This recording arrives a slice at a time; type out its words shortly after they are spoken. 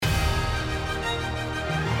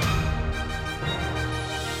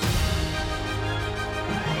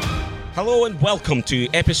Hello and welcome to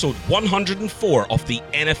episode 104 of the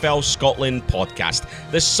NFL Scotland podcast.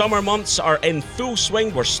 The summer months are in full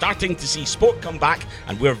swing. We're starting to see sport come back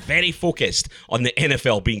and we're very focused on the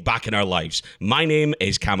NFL being back in our lives. My name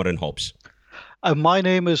is Cameron Hobbs. And my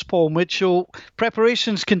name is Paul Mitchell.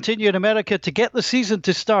 Preparations continue in America to get the season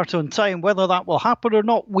to start on time. Whether that will happen or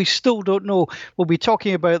not, we still don't know. We'll be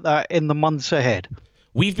talking about that in the months ahead.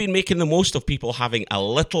 We've been making the most of people having a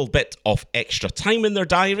little bit of extra time in their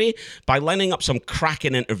diary by lining up some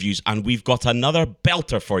cracking interviews, and we've got another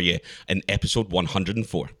belter for you in episode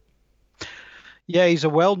 104. Yeah, he's a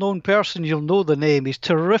well-known person. You'll know the name. He's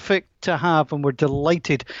terrific to have, and we're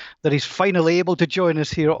delighted that he's finally able to join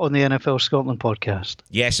us here on the NFL Scotland podcast.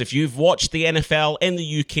 Yes, if you've watched the NFL in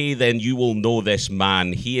the UK, then you will know this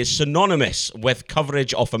man. He is synonymous with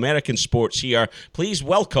coverage of American sports here. Please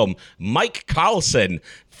welcome Mike Carlson.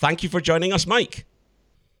 Thank you for joining us, Mike.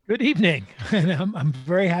 Good evening. I'm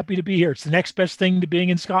very happy to be here. It's the next best thing to being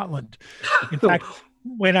in Scotland. In fact,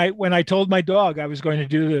 when I told my dog I was going to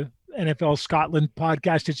do the NFL Scotland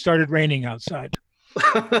podcast, it started raining outside.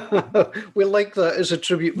 We like that as a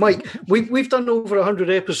tribute. Mike, we've done over 100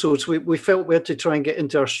 episodes. We felt we had to try and get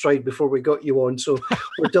into our stride before we got you on, so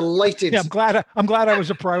we're delighted. Yeah, I'm glad I was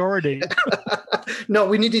a priority. No,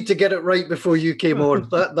 we needed to get it right before you came on.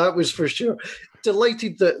 That was for sure.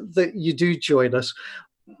 Delighted that you do join us.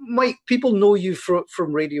 Mike, people know you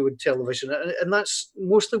from radio and television, and that's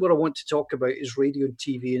mostly what I want to talk about is radio and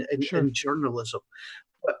TV and journalism.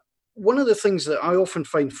 But one of the things that I often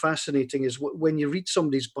find fascinating is when you read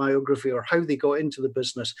somebody's biography or how they got into the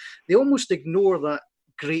business, they almost ignore that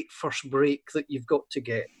great first break that you've got to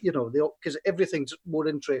get, because everything's more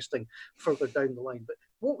interesting further down the line. But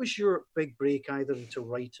what was your big break either into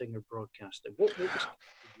writing or broadcasting? What was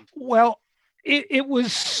Well, it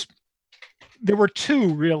was... There were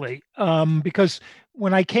two, really, because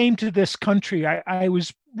when I came to this country, I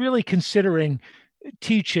was really considering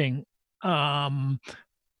teaching,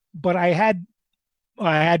 but I had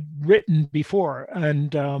written before,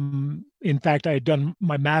 and in fact, I had done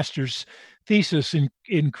my master's thesis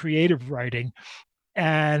in creative writing,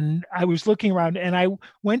 and I was looking around, and I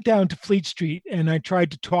went down to Fleet Street, and I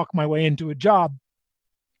tried to talk my way into a job.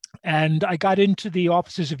 And I got into the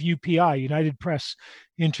offices of UPI, United Press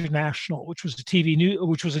International, which was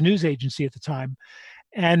a news agency at the time.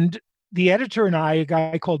 And the editor and I, a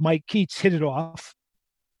guy called Mike Keats, hit it off.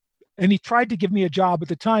 And he tried to give me a job at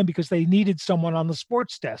the time because they needed someone on the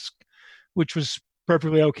sports desk, which was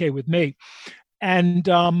perfectly okay with me. And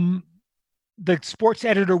the sports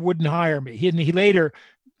editor wouldn't hire me. He later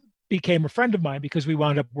became a friend of mine because we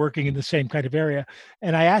wound up working in the same kind of area.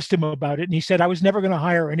 And I asked him about it, and he said I was never going to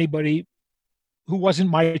hire anybody who wasn't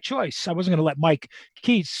my choice. I wasn't going to let Mike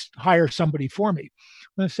Keats hire somebody for me.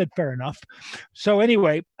 And I said, fair enough. So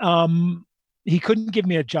anyway, he couldn't give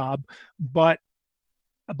me a job, but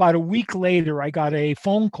about a week later, I got a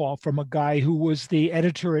phone call from a guy who was the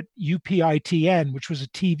editor at UPITN, which was a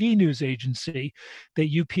TV news agency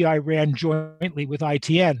that UPI ran jointly with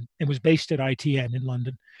ITN and was based at ITN in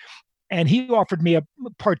London. And he offered me a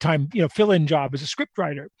part-time, fill-in job as a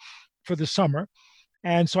scriptwriter for the summer.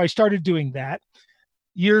 And so I started doing that.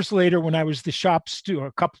 Years later, when I was the shop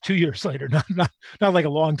steward, 2 years later, not like a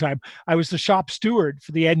long time, I was the shop steward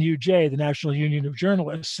for the NUJ, the National Union of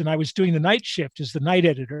Journalists, and I was doing the night shift as the night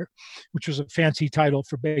editor, which was a fancy title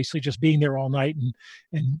for basically just being there all night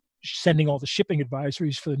and sending all the shipping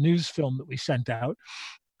advisories for the news film that we sent out.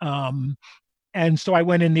 And so I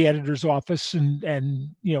went in the editor's office and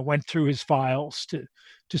went through his files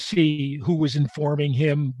to see who was informing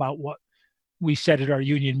him about what we said at our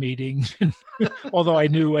union meetings, although I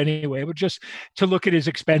knew anyway, but just to look at his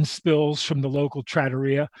expense bills from the local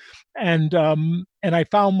trattoria. And I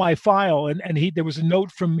found my file, and there was a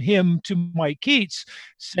note from him to Mike Keats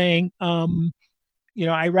saying, I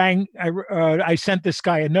sent this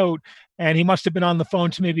guy a note, and he must have been on the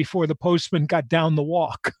phone to me before the postman got down the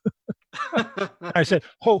walk. I said,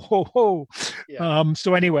 ho, ho, ho. Yeah.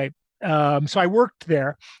 So anyway, so I worked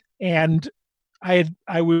there, and I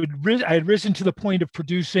had risen to the point of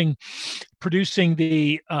producing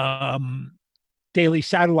the daily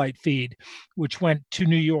satellite feed, which went to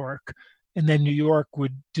New York, and then New York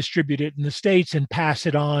would distribute it in the States and pass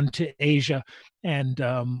it on to Asia and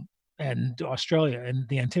Australia and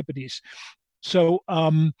the Antipodes. So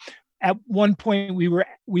at one point we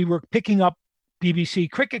were picking up BBC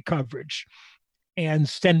cricket coverage and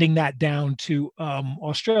sending that down to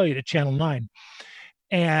Australia, to Channel 9.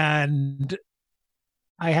 And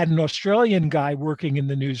I had an Australian guy working in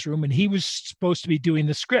the newsroom, and he was supposed to be doing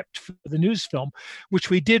the script for the news film,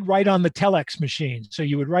 which we did right on the telex machine. So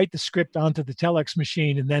you would write the script onto the telex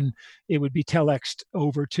machine, and then it would be telexed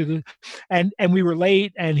over to the, and we were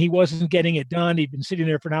late, and he wasn't getting it done. He'd been sitting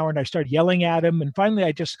there for an hour, and I started yelling at him, and finally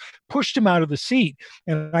I just pushed him out of the seat,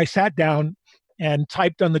 and I sat down and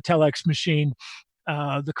typed on the telex machine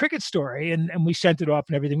the cricket story, and we sent it off,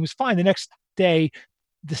 and everything was fine. The next day,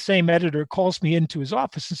 the same editor calls me into his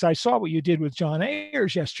office and says, I saw what you did with John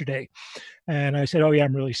Ayers yesterday. And I said, oh, yeah,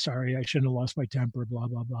 I'm really sorry. I shouldn't have lost my temper, blah,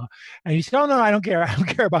 blah, blah. And he said, oh, no, I don't care. I don't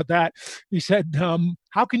care about that. He said,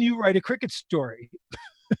 how can you write a cricket story?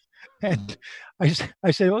 And I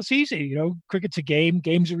said, well, it's easy. You know, cricket's a game.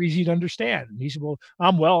 Games are easy to understand. And he said, well,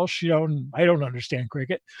 I'm Welsh, you know, and I don't understand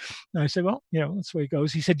cricket. And I said, well, you know, that's the way it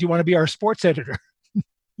goes. He said, do you want to be our sports editor?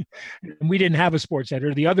 And we didn't have a sports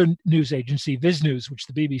editor. The other news agency, Viz News, which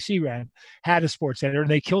the BBC ran, had a sports editor, and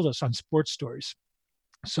they killed us on sports stories.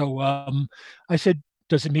 So I said,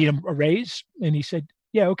 does it mean a raise? And he said,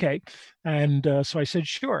 yeah, okay. And so I said,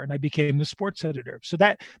 sure. And I became the sports editor. So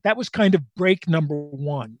that was kind of break number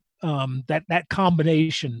one, that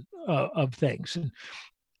combination of things. And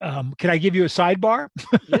can I give you a sidebar?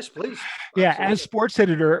 Yes, please. Yeah, as sports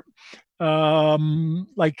editor,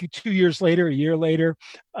 like 2 years later, a year later,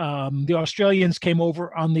 the Australians came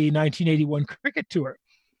over on the 1981 cricket tour,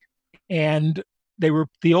 and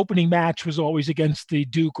the opening match was always against the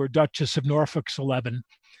Duke or Duchess of Norfolk's 11,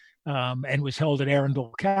 and was held at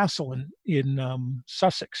Arundel Castle in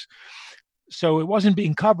Sussex. So it wasn't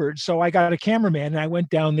being covered. So I got a cameraman, and I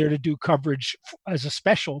went down there to do coverage as a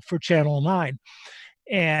special for Channel 9.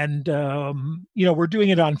 And you know, we're doing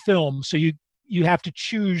it on film, so you have to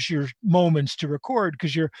choose your moments to record,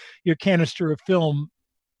 because your canister of film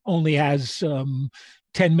only has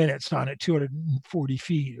 10 minutes on it, 240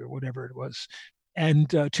 feet or whatever it was, and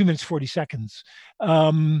 2 minutes 40 seconds.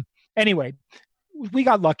 Anyway, we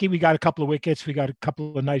got lucky. We got a couple of wickets. We got a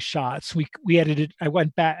couple of nice shots. We edited. I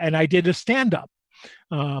went back and I did a stand-up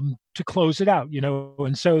to close it out, you know.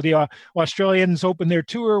 And so the Australians opened their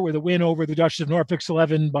tour with a win over the Duchess of Norfolk's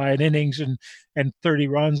 11 by an innings and 30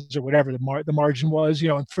 runs or whatever the margin was, you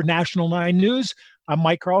know. And for National 9 News, I'm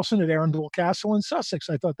Mike Carlson at Arundel Castle in Sussex.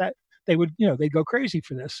 I thought that they would, you know, they'd go crazy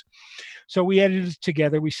for this. So we edited it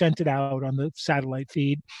together. We sent it out on the satellite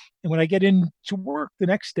feed. And when I get into work the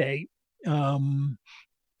next day,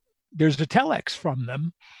 there's a telex from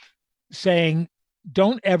them saying,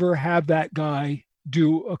 don't ever have that guy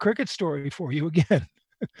do a cricket story for you again.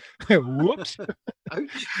 Whoops.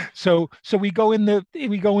 So we go in the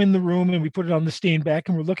room, and we put it on the Steenbeck,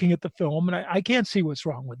 and we're looking at the film, and I can't see what's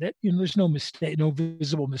wrong with it. You know, there's no mistake, no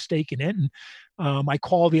visible mistake in it. And I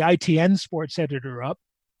call the ITN sports editor up,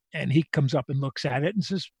 and he comes up and looks at it and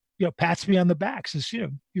says, you know, pats me on the back, says, you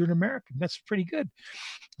know, you're an American. That's pretty good.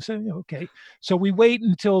 So, you know, okay. So we wait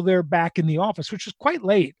until they're back in the office, which was quite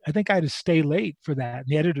late. I think I had to stay late for that. And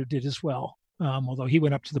the editor did as well, although he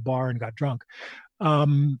went up to the bar and got drunk.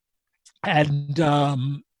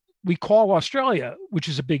 We call Australia, which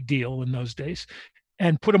is a big deal in those days,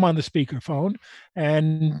 and put them on the speakerphone.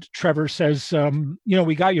 And Trevor says, you know,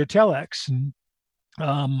 we got your telex, and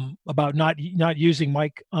about not using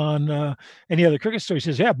Mike on any other cricket story. He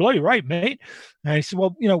says, yeah, bloody right, mate. And I said,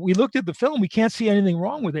 well, you know, we looked at the film. We can't see anything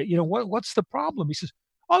wrong with it. You know, what's the problem? He says,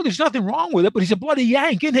 oh, there's nothing wrong with it, but he's a bloody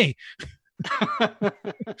Yank, isn't he?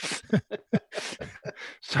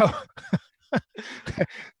 So,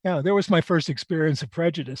 yeah, there was my first experience of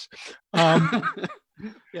prejudice. So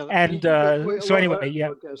anyway,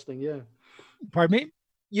 yeah. Pardon me?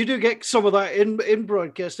 You do get some of that in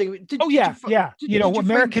broadcasting. You know,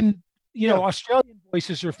 American, Australian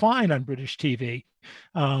voices are fine on British TV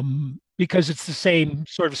because it's the same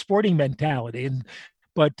sort of sporting mentality.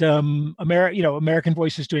 But American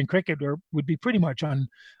voices doing cricket would be pretty much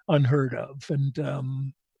unheard of.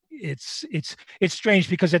 And it's strange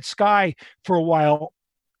because at Sky for a while,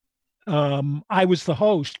 I was the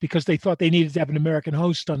host because they thought they needed to have an American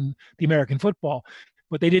host on the American football,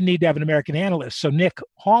 but they didn't need to have an American analyst. So Nick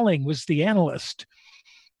Halling was the analyst,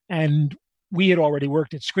 and we had already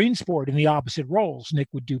worked at Screen Sport in the opposite roles. Nick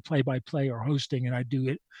would do play-by-play or hosting, and I'd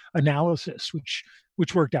do analysis, which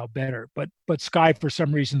worked out better. But Sky, for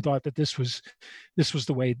some reason, thought that this was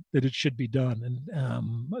the way that it should be done.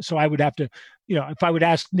 And so I would have to, if I would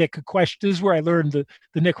ask Nick a question, this is where I learned the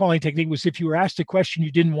Nick Halling technique was if you were asked a question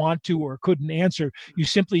you didn't want to or couldn't answer, you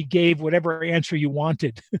simply gave whatever answer you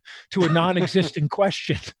wanted to a non-existent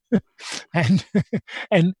question. and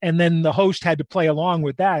then the host had to play along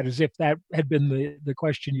with that as if that had been the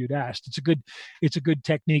question you'd asked. It's a good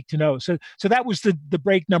technique to know. So that was the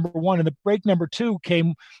break number one. And the break number two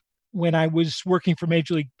came when I was working for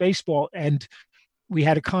Major League Baseball, and we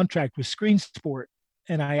had a contract with Screen Sport,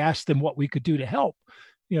 and I asked them what we could do to help,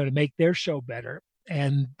 to make their show better.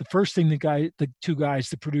 And the first thing the two guys,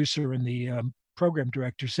 the producer and the program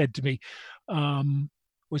director, said to me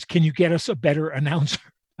was, "Can you get us a better announcer,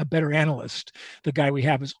 a better analyst? The guy we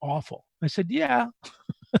have is awful." I said, "Yeah."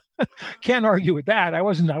 Can't argue with that. I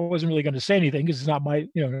wasn't really going to say anything because it's not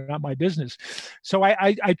my business. So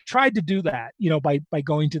I tried to do that, by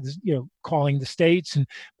going to the, calling the states,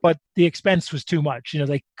 but the expense was too much.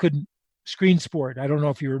 They couldn't. Screen Sport, I don't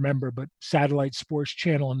know if you remember, but satellite sports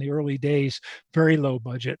channel in the early days, very low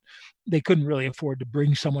budget. They couldn't really afford to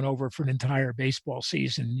bring someone over for an entire baseball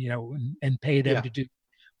season, and pay them to do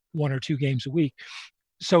 1 or 2 games a week.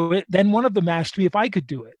 So then one of them asked me if I could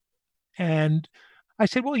do it. And I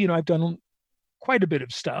said, well, I've done quite a bit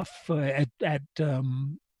of stuff at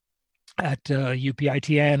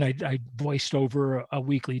UPITN. I voiced over a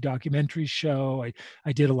weekly documentary show.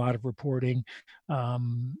 I did a lot of reporting.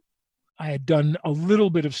 I had done a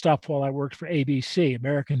little bit of stuff while I worked for ABC,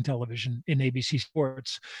 American television, in ABC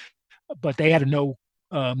Sports, but they had a no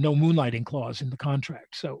moonlighting clause in the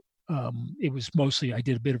contract. So it was mostly, I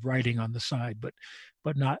did a bit of writing on the side, but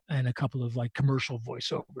not, and a couple of like commercial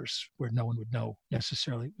voiceovers where no one would know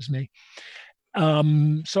necessarily it was me.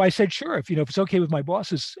 So I said, sure, if it's okay with my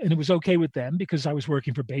bosses, and it was okay with them because I was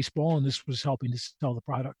working for baseball and this was helping to sell the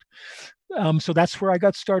product. So that's where I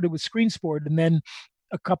got started with Screen Sport. And then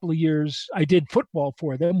a couple of years I did football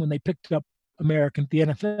for them when they picked up the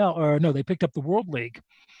NFL, or no, they picked up the World League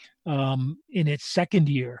in its second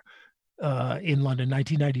year in London,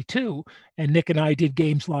 1992. And Nick and I did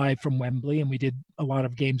games live from Wembley, and we did a lot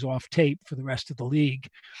of games off tape for the rest of the league.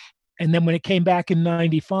 And then when it came back in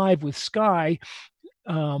 95 with Sky,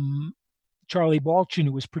 Charlie Balchin,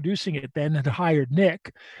 who was producing it then, had hired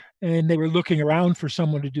Nick, and they were looking around for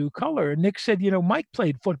someone to do color. And Nick said, Mike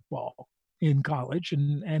played football in college,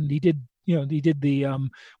 and he did the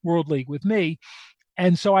World League with me.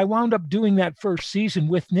 And so I wound up doing that first season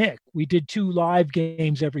with Nick. We did 2 live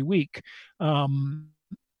games every week,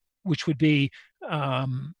 which would be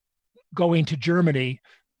going to Germany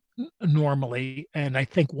normally, and I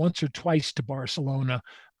think once or twice to Barcelona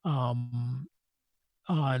on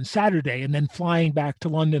Saturday, and then flying back to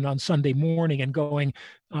London on Sunday morning and going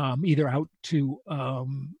either out to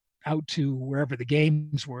wherever the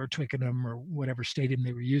games were, Twickenham or whatever stadium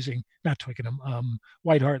they were using, not Twickenham,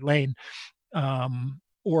 White Hart Lane,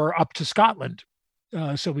 or up to Scotland.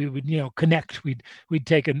 So we would, connect. We'd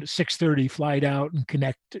take a 6:30 flight out and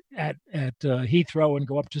connect at Heathrow and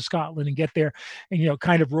go up to Scotland and get there, and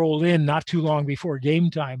kind of roll in not too long before game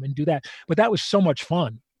time and do that. But that was so much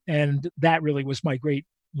fun, and that really was my great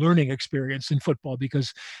learning experience in football,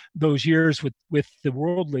 because those years with the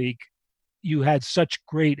World League, you had such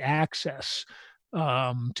great access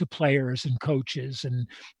to players and coaches, and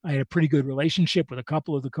I had a pretty good relationship with a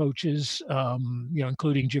couple of the coaches,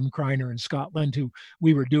 including Jim Kreiner in Scotland, who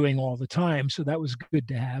we were doing all the time. So that was good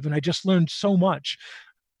to have, and I just learned so much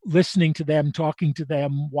listening to them, talking to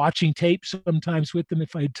them, watching tape sometimes with them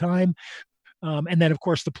if I had time, and then of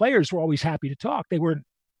course the players were always happy to talk. They weren't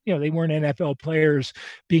NFL players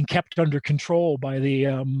being kept under control by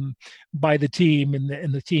the team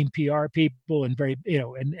and the team PR people, and very,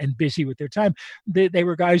 and busy with their time. They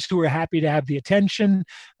were guys who were happy to have the attention.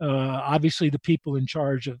 Obviously the people in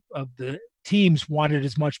charge of the teams wanted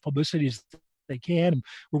as much publicity as they can and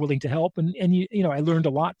were willing to help. And I learned a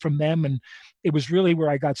lot from them. And it was really where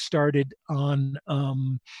I got started on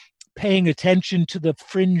paying attention to the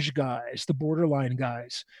fringe guys, the borderline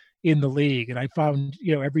guys in the league. And I found,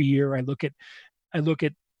 every year I look at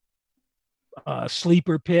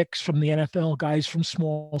sleeper picks from the NFL, guys from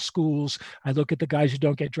small schools. I look at the guys who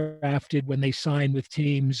don't get drafted when they sign with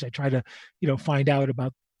teams. I try to, find out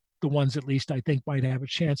about the ones at least I think might have a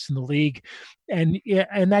chance in the league. And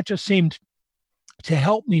that just seemed to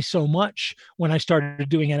help me so much when I started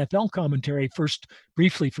doing NFL commentary, first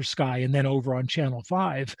briefly for Sky and then over on Channel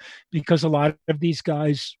 5, because a lot of these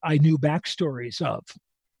guys I knew backstories of.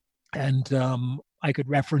 And I could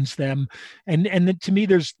reference them, and to me,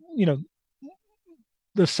 there's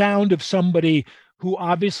the sound of somebody who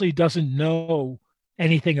obviously doesn't know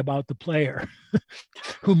anything about the player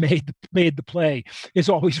who made the play is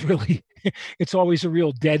always really, it's always a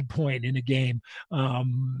real dead point in a game.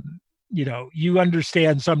 You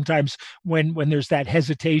understand sometimes when there's that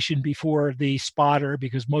hesitation before the spotter,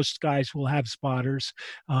 because most guys will have spotters,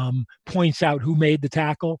 points out who made the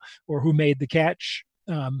tackle or who made the catch.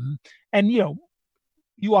 And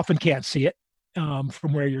you often can't see it. And then,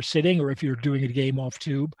 from where you're sitting, or if you're doing a game off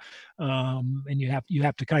tube, and you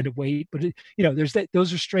have to kind of wait. But there's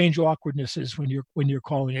those are strange awkwardnesses when you're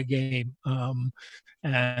calling a game.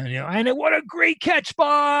 And what a great catch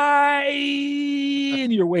by,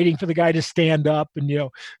 and you're waiting for the guy to stand up and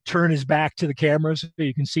turn his back to the camera so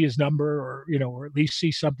you can see his number, or at least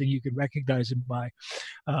see something you can recognize him by.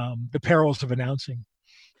 The perils of announcing.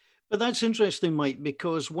 But that's interesting, Mike,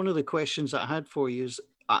 because one of the questions I had for you is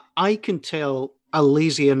I can tell a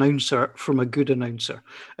lazy announcer from a good announcer.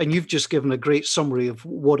 And you've just given a great summary of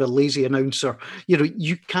what a lazy announcer,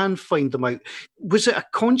 you can find them out. Was it a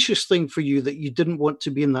conscious thing for you that you didn't want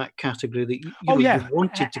to be in that category, that you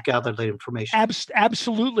wanted to gather the information?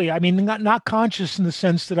 Absolutely. I mean, not conscious in the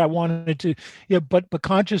sense that I wanted to, but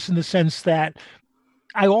conscious in the sense that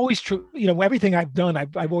I always, everything I've done,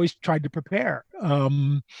 I've always tried to prepare.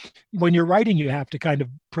 When you're writing, you have to kind of,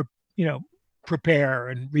 prepare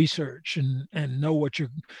and research and know what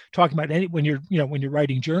you're talking about. When you're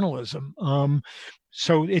writing journalism,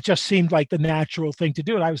 so it just seemed like the natural thing to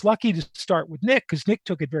do. And I was lucky to start with Nick, because Nick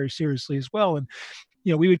took it very seriously as well. And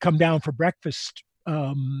we would come down for breakfast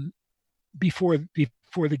before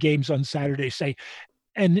the games on Saturday, say,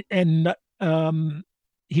 and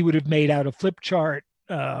he would have made out a flip chart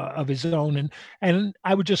of his own, and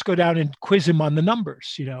I would just go down and quiz him on the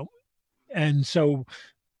numbers, and so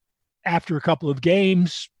after a couple of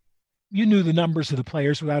games, you knew the numbers of the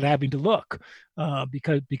players without having to look,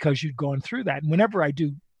 because you'd gone through that. And whenever I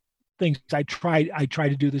do things, I try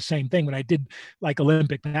to do the same thing. When I did like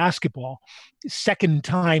Olympic basketball, second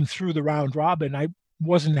time through the round robin, I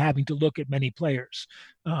wasn't having to look at many players,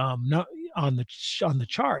 not on the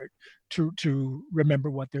chart, to remember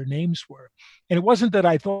what their names were. And it wasn't that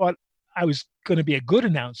I thought I was going to be a good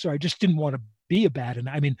announcer. I just didn't want to be a bad. And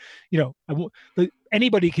I mean,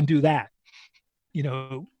 anybody can do that.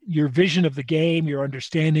 Your vision of the game, your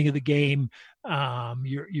understanding of the game,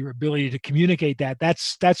 your ability to communicate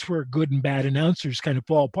that's where good and bad announcers kind of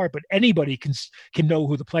fall apart. But anybody can know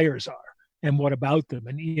who the players are and what about them.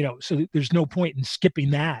 And, so there's no point in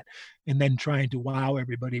skipping that and then trying to wow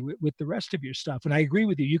everybody with the rest of your stuff. And I agree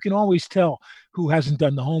with you. You can always tell who hasn't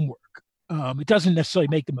done the homework. It doesn't necessarily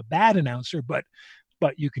make them a bad announcer, but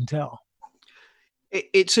you can tell.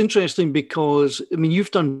 It's interesting because,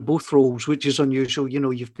 you've done both roles, which is unusual.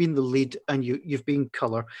 You've been the lead and you've been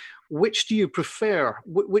color. Which do you prefer?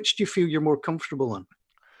 Which do you feel you're more comfortable in?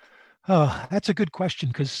 That's a good question,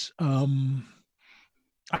 because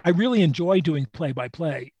I really enjoy doing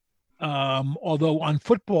play-by-play. Although on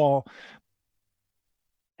football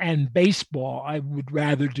and baseball, I would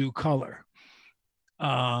rather do color.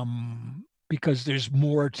 Because there's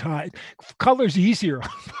more time. Color's easier on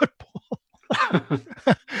football.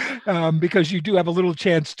 Because you do have a little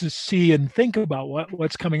chance to see and think about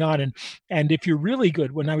what's coming on. And if you're really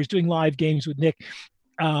good, when I was doing live games with Nick,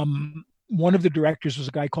 one of the directors was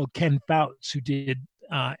a guy called Ken Fouts, who did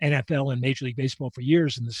NFL and Major League Baseball for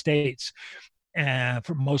years in the States,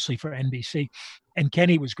 mostly for NBC. And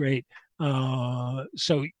Kenny was great.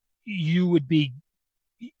 So you would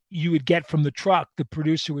get from the truck, the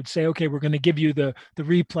producer would say, okay, we're going to give you the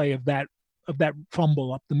replay of that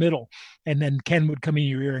fumble up the middle. And then Ken would come in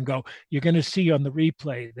your ear and go, you're going to see on the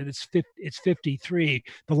replay that it's 53,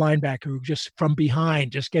 the linebacker who just from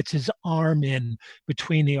behind just gets his arm in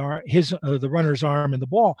between the runner's arm and the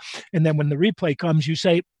ball. And then when the replay comes, you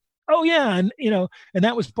say, oh yeah. And, and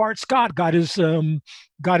that was Bart Scott got his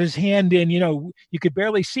hand in, you could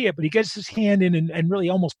barely see it, but he gets his hand in and really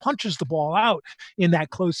almost punches the ball out in that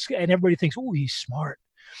close. And everybody thinks, oh, he's smart.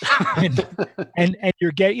 and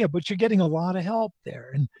you're getting a lot of help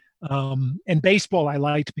there. And baseball I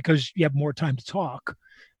liked because you have more time to talk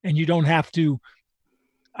and you don't have to.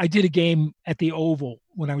 I did a game at the Oval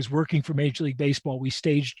when I was working for Major League Baseball.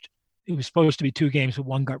 It was supposed to be 2 games, but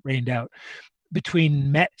one got rained out, between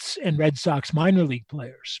Mets and Red Sox minor league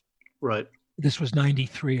players. Right. This was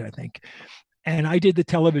 93, I think. And I did the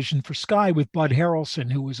television for Sky with Bud Harrelson,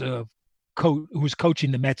 who was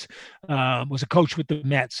coaching the Mets, was a coach with the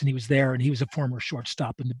Mets, and he was there, and he was a former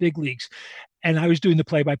shortstop in the big leagues. And I was doing the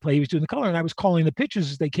play-by-play, he was doing the color, and I was calling the pitches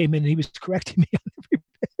as they came in, and he was correcting me on every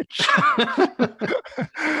pitch.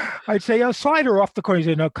 I'd say, slider off the corner. He'd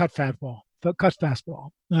say, no, cut fastball.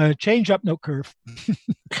 Change up, no curve.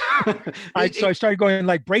 So I started going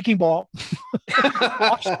like breaking ball,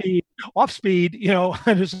 off speed,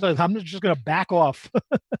 I'm just going to back off.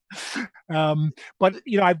 But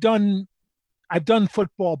I've done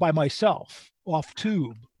football by myself off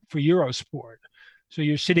tube for Eurosport. So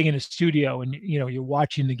you're sitting in a studio and you're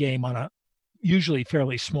watching the game on a usually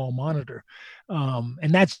fairly small monitor,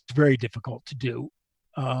 and that's very difficult to do.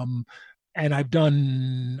 and I've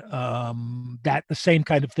done the same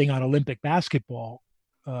kind of thing on Olympic basketball.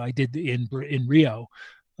 I did in Rio,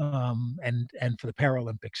 and for the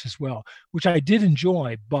Paralympics as well, which I did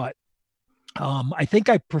enjoy. But I think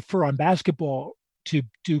I prefer on basketball to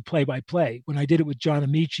do play-by-play. When I did it with John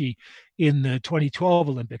Amici in the 2012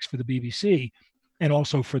 Olympics for the BBC, and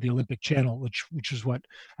also for the Olympic Channel, which is what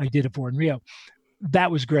I did it for in Rio,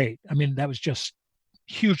 that was great. I mean, that was just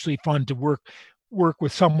hugely fun to work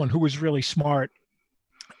with someone who was really smart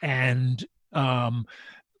and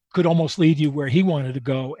could almost lead you where he wanted to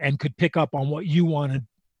go and could pick up on what you wanted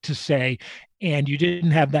to say. And you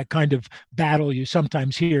didn't have that kind of battle you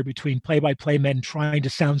sometimes hear between play-by-play men trying to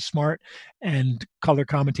sound smart and color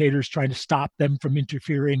commentators trying to stop them from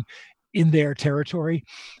interfering in their territory,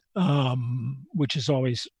 which is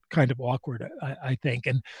always kind of awkward, I think.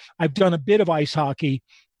 And I've done a bit of ice hockey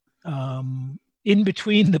in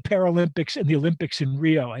between the Paralympics and the Olympics in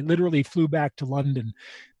Rio. I literally flew back to London,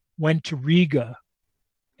 went to Riga,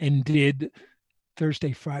 and did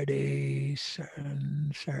Thursday, Friday,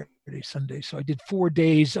 Saturday, Sunday. So I did 4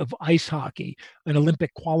 days of ice hockey, an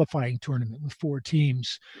Olympic qualifying tournament with 4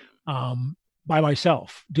 teams, by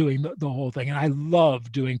myself doing the whole thing. And I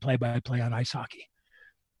love doing play-by-play on ice hockey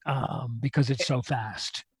because it's so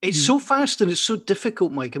fast. It's so fast and it's so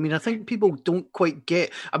difficult, Mike. I mean, I think people don't quite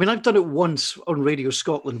get. I mean, I've done it once on Radio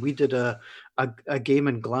Scotland. We did a game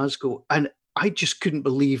in Glasgow, and I just couldn't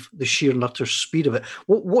believe the sheer and utter speed of it.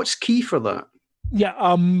 What's key for that?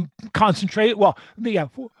 Yeah, concentrate. Well, yeah.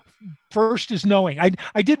 First is knowing.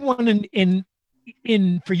 I did one in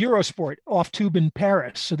for Eurosport off tube in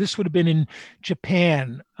Paris. So this would have been in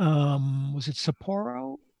Japan. Was it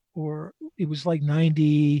Sapporo, or it was like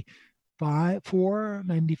 95?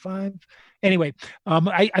 Anyway,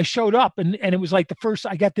 I showed up and it was like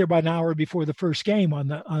I got there about an hour before the first game on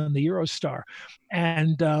the Eurostar.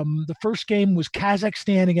 And the first game was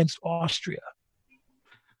Kazakhstan against Austria.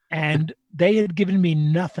 And they had given me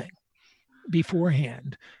nothing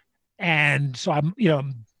beforehand. And so I'm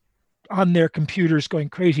on their computers going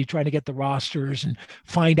crazy trying to get the rosters and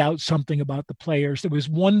find out something about the players. There was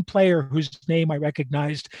one player whose name I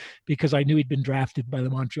recognized because I knew he'd been drafted by the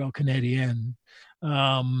Montreal Canadiens.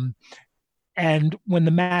 And when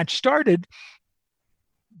the match started,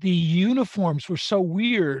 the uniforms were so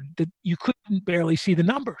weird that you couldn't barely see the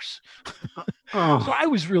numbers. So I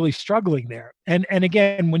was really struggling there. And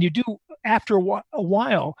again, when you do, after a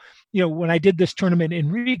while, when I did this tournament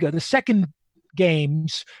in Riga, the second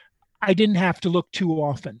games, I didn't have to look too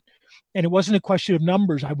often. And it wasn't a question of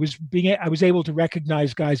numbers. I was able to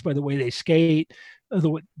recognize guys by the way they skate,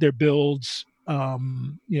 their builds.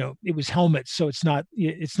 It was helmets, so it's not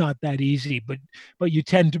that easy. But you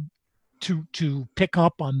tend to pick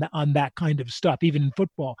up on that kind of stuff. Even in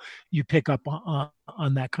football, you pick up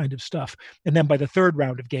on that kind of stuff. And then by the third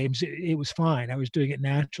round of games, it was fine. I was doing it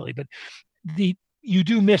naturally. But you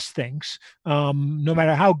do miss things, no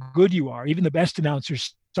matter how good you are. Even the best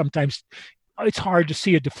announcers, sometimes it's hard to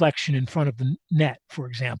see a deflection in front of the net, for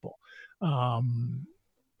example.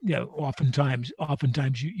 Oftentimes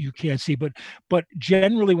you can't see, but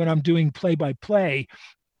generally when I'm doing play-by-play,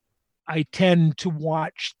 I tend to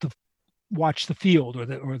watch the field or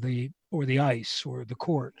the ice or the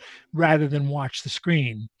court rather than watch the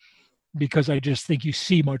screen, because I just think you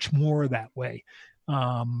see much more that way.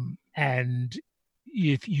 And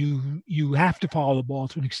if you have to follow the ball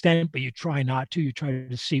to an extent, but you try not to. You try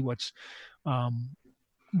to see what's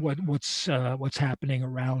happening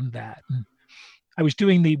around that. And I was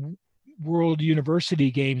doing the World University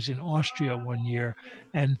Games in Austria one year,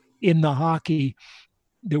 and in the hockey,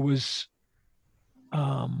 there was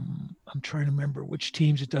I'm trying to remember which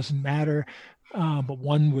teams. It doesn't matter, but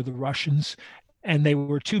one were the Russians, and they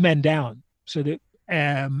were 2 men down. So that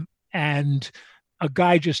and a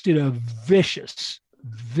guy just did a vicious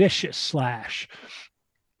slash,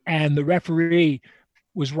 and the referee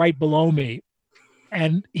was right below me,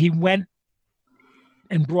 and he went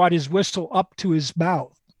and brought his whistle up to his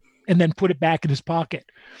mouth and then put it back in his pocket.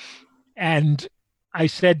 And I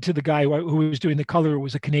said to the guy who was doing the color,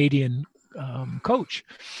 was a Canadian coach,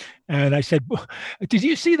 and I said, "Did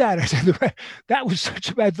you see that?" I said, "That was such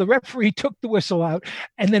a bad." The referee took the whistle out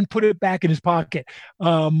and then put it back in his pocket.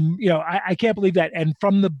 I can't believe that. And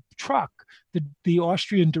from the truck, the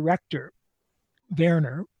Austrian director,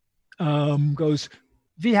 Werner, goes,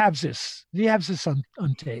 "We have this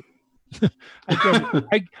on tape."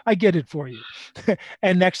 I get it for you.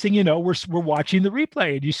 And next thing you know, we're watching the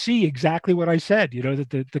replay, and you see exactly what I said.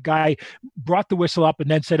 That the guy brought the whistle up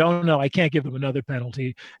and then said, "Oh no, I can't give him another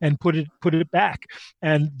penalty," and put it back.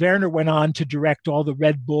 And Werner went on to direct all the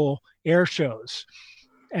Red Bull air shows.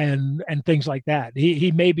 and things like that.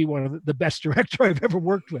 He may be one of the best director I've ever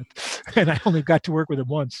worked with, and I only got to work with him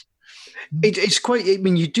once. It's quite, I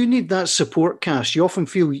mean, you do need that support cast. You often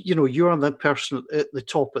feel, you're that person at the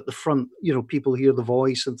top, at the front, people hear the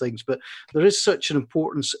voice and things, but there is such an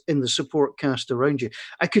importance in the support cast around you.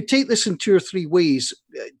 I could take this in 2 or 3 ways,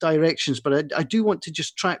 directions, but I do want to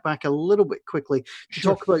just track back a little bit quickly to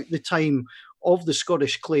talk about the time of the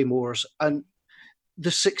Scottish Claymores and the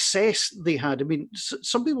success they had. I mean,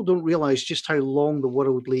 some people don't realize just how long the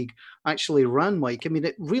World League actually ran, Mike. I mean,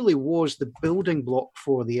 it really was the building block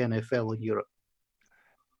for the NFL in Europe.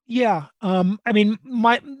 Yeah. I mean,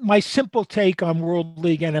 my simple take on World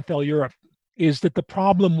League NFL Europe is that the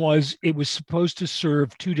problem was it was supposed to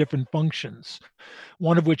serve 2 different functions,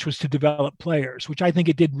 one of which was to develop players, which I think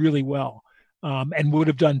it did really well, and would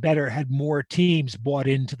have done better had more teams bought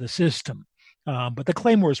into the system. But the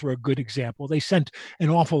Claymores were a good example. They sent an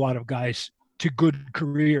awful lot of guys to good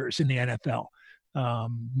careers in the NFL.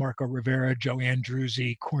 Marco Rivera, Joe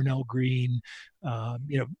Andruzzi, Cornell Green,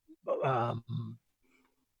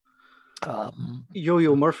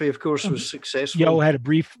 Yo-Yo Murphy, of course, was successful. Yo had a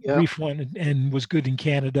brief one and was good in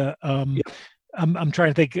Canada. I'm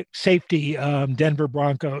trying to think. Safety, Denver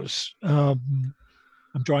Broncos. I'm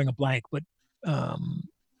drawing a blank, but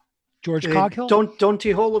George Coghill?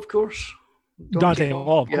 Dante Hall, of course. Dante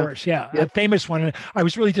Hall, of course, yeah. A famous one. I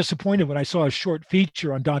was really disappointed when I saw a short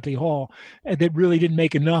feature on Dante Hall that really didn't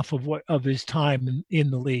make enough of his time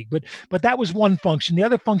in the league. But that was one function. The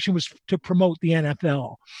other function was to promote the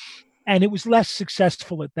NFL, and it was less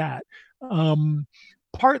successful at that.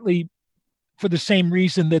 Partly for the same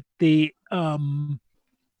reason that the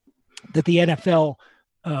NFL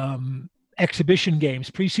exhibition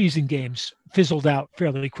games, preseason games, fizzled out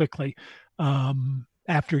fairly quickly.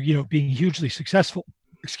 After being hugely successful,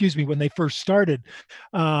 when they first started,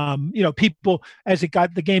 people, as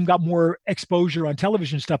the game got more exposure on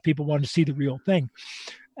television stuff, people wanted to see the real thing,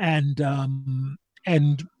 and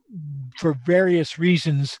for various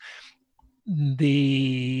reasons,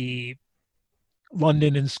 the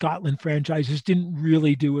London and Scotland franchises didn't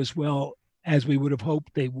really do as well as we would have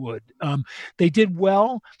hoped they would. They did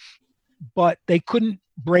well, but they couldn't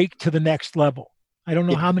break to the next level. I don't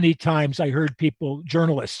know how many times I heard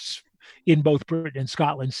journalists in both Britain and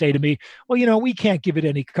Scotland say to me, well, we can't give it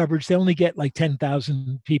any coverage. They only get like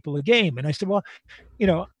 10,000 people a game. And I said, well,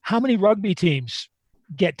 how many rugby teams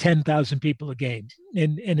get 10,000 people a game?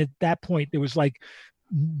 And at that point, there was like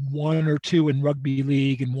 1 or 2 in rugby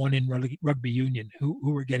league and 1 in rugby union who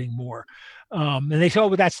were getting more. And they said, oh,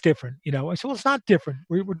 well, that's different. I said, well, it's not different.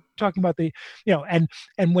 We're talking about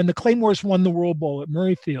and when the Claymores won the World Bowl at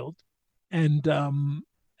Murrayfield, and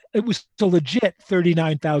it was a legit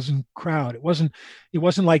 39,000 crowd. It wasn't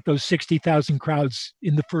like those 60,000 crowds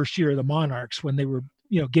in the first year of the Monarchs when they were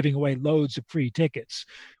giving away loads of free tickets,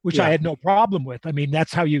 which I had no problem with. I mean,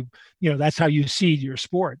 that's how that's how you seed your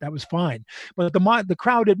sport. That was fine. But the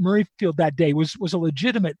crowd at Murrayfield that day was a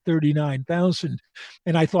legitimate 39,000,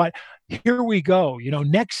 and I thought, here we go.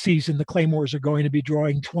 Next season the Claymores are going to be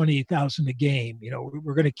drawing 20,000 a game.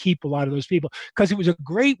 We're going to keep a lot of those people because it was a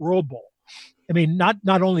great World Bowl. I mean, not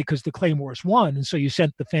only because the Claymores won, and so you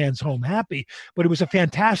sent the fans home happy, but it was a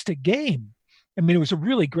fantastic game. I mean, it was a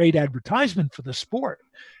really great advertisement for the sport.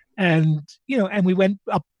 And, and we went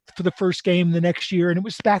up for the first game the next year, and it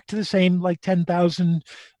was back to the same, like 10,000,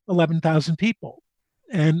 11,000 people.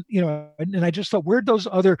 And, and I just thought, where'd those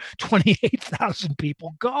other 28,000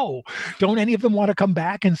 people go? Don't any of them want to come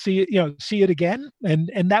back and see it again?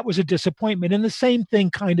 And that was a disappointment. And the same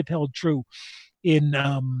thing kind of held true in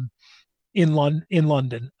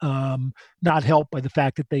London, not helped by the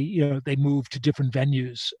fact that they moved to different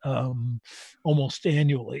venues almost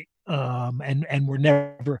annually, and were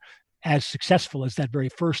never as successful as that very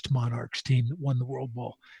first Monarchs team that won the World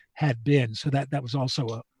Bowl had been. So that was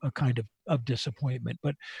also a kind of disappointment.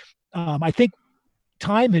 But I think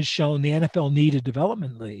time has shown the NFL need a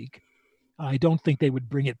development league. I don't think they would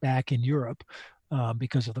bring it back in Europe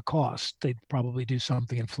because of the cost. They'd probably do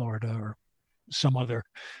something in Florida or some other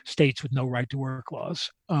states with no right to work laws.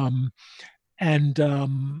 And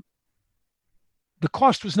the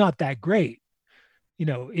cost was not that great.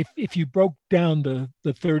 If you broke down the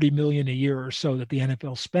 30 million a year or so that the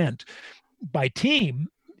NFL spent by team,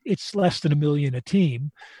 it's less than $1 million a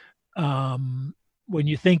team. When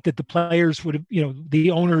you think that the players would have,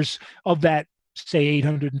 the owners of that, say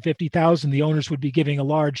 850,000, the owners would be giving a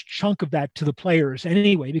large chunk of that to the players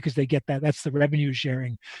anyway, because they get that. That's the revenue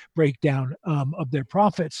sharing breakdown of their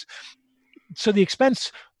profits. So the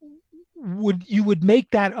expense you would make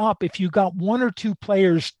that up if you got 1 or 2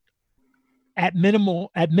 players at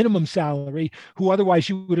minimum salary, who otherwise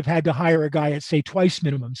you would have had to hire a guy at, say, twice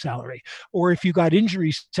minimum salary, or if you got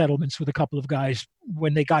injury settlements with a couple of guys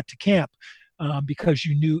when they got to camp, because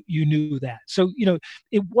you knew that. So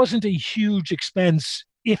it wasn't a huge expense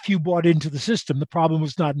if you bought into the system. The problem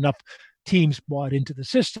was not enough teams bought into the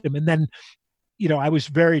system, and then I was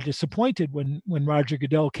very disappointed when Roger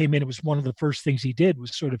Goodell came in. It was one of the first things he did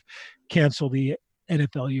was sort of cancel the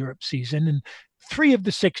NFL Europe season, and 3 of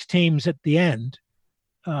the 6 teams at the end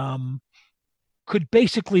could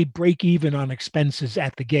basically break even on expenses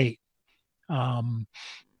at the gate.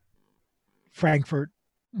 Frankfurt,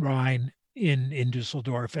 Rhein in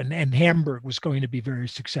Dusseldorf, and Hamburg was going to be very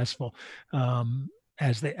successful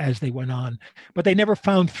as they went on, but they never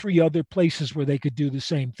found 3 other places where they could do the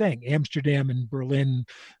same thing. Amsterdam and Berlin,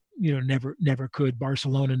 never could.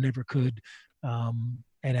 Barcelona never could.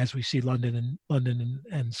 And as we see, London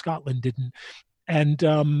and Scotland didn't.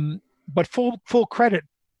 And but full credit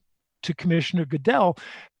to Commissioner Goodell,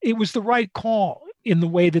 it was the right call in the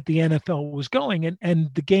way that the NFL was going,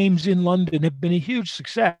 and the games in London have been a huge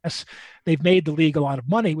success. They've made the league a lot of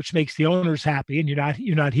money, which makes the owners happy, and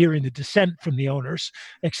you're not hearing the dissent from the owners,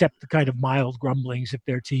 except the kind of mild grumblings if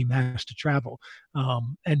their team has to travel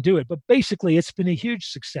and do it. But basically, it's been a huge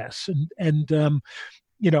success, and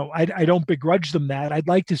I don't begrudge them that. I'd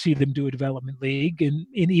like to see them do a development league, and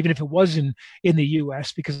even if it was in the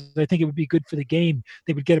U.S., because I think it would be good for the game.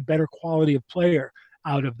 They would get a better quality of player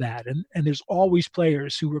out of that. And there's always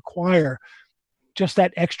players who require just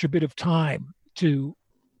that extra bit of time to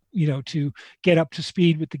get up to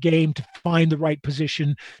speed with the game, to find the right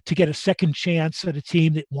position, to get a second chance at a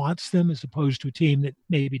team that wants them as opposed to a team that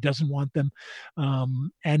maybe doesn't want them.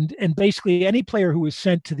 And basically any player who is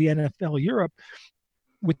sent to the NFL Europe,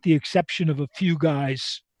 with the exception of a few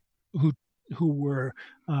guys who were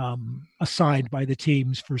assigned by the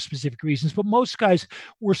teams for specific reasons, but most guys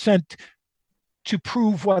were sent to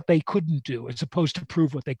prove what they couldn't do as opposed to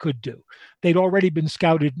prove what they could do. They'd already been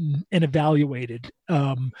scouted and evaluated.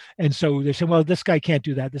 And so they said, well, this guy can't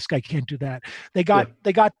do that. This guy can't do that. They got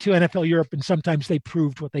to NFL Europe, and sometimes they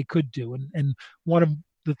proved what they could do. And one of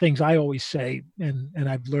the things I always say, and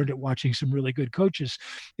I've learned it watching some really good coaches,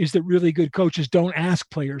 is that really good coaches don't ask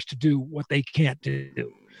players to do what they can't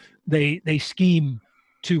do. They scheme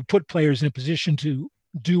to put players in a position to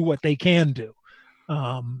do what they can do.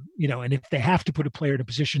 And if they have to put a player in a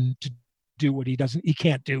position to do what he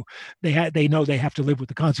can't do, they know they have to live with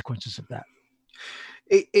the consequences of that.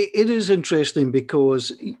 It is interesting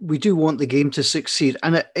because we do want the game to succeed,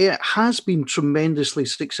 and it has been tremendously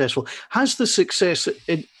successful. Has the success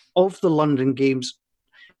of the London Games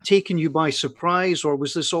taken you by surprise, or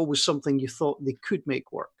was this always something you thought they could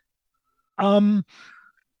make work? When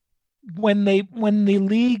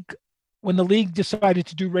the league decided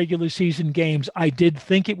to do regular season games, I did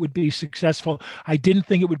think it would be successful. I didn't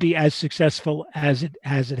think it would be as successful as it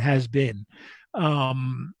has been,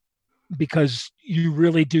 because you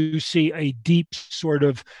really do see a deep sort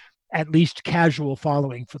of, at least casual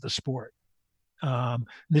following for the sport.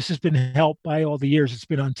 This has been helped by all the years it's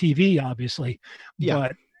been on TV, obviously. Yeah.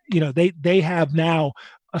 But they have now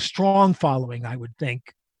a strong following, I would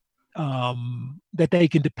think, that they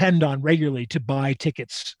can depend on regularly to buy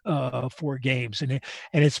tickets for games, and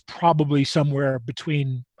it's probably somewhere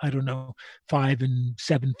between, I don't know, 5 and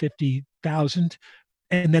 750,000.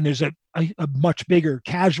 And then there's a much bigger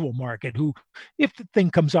casual market who, if the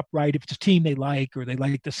thing comes up right, if it's a team they like, or they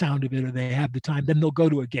like the sound of it, or they have the time, then they'll go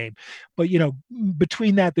to a game. But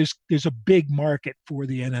between that, there's a big market for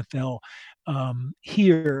the NFL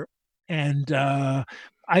here, and I'm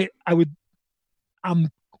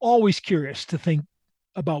always curious to think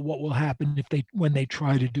about what will happen when they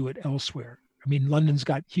try to do it elsewhere. I mean, London's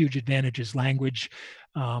got huge advantages: language,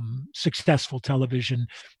 successful television,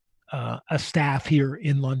 a staff here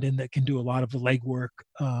in London that can do a lot of the legwork,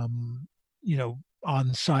 on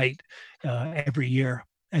site every year.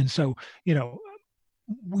 And so,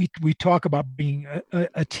 we talk about being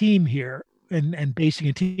a team here and basing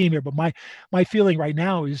a team here. But my feeling right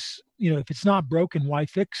now is, if it's not broken, why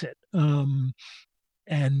fix it?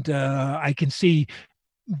 And I can see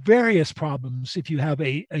various problems if you have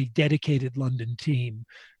a dedicated London team.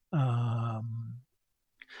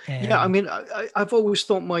 Yeah, I mean, I've always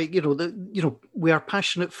thought, Mike, we are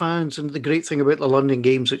passionate fans, and the great thing about the London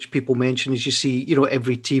Games, which people mention, is you see,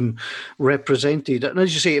 every team represented. And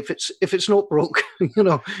as you say, if it's not broke,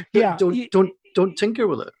 don't tinker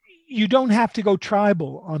with it. You don't have to go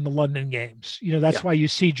tribal on the London Games. That's why you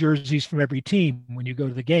see jerseys from every team when you go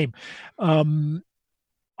to the game.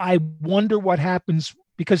 I wonder what happens,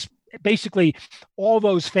 because basically all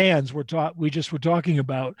those fans we just were talking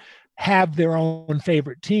about have their own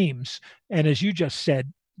favorite teams. And as you just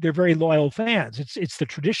said, they're very loyal fans. It's the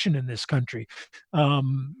tradition in this country.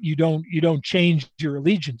 You don't change your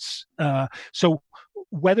allegiance. So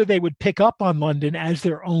whether they would pick up on London as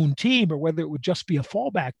their own team or whether it would just be a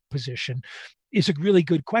fallback position is a really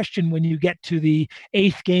good question when you get to the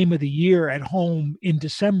 8th game of the year at home in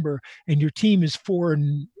December and your team is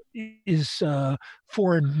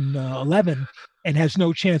 4-11 and has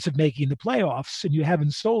no chance of making the playoffs, and you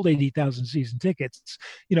haven't sold 80,000 season tickets.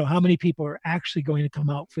 How many people are actually going to come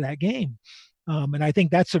out for that game? And I think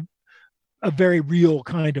that's a very real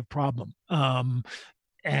kind of problem. I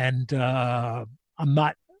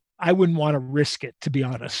wouldn't want to risk it, to be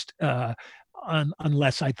honest,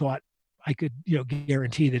 unless I thought I could,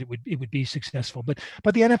 guarantee that it would be successful. But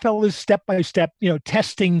the NFL is step by step,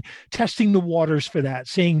 testing the waters for that,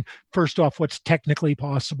 seeing first off what's technically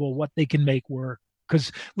possible, what they can make work.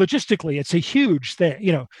 Because logistically, it's a huge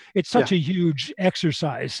thing. It's such a huge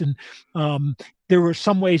exercise, and there were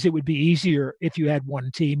some ways it would be easier if you had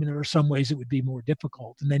one team, and there are some ways it would be more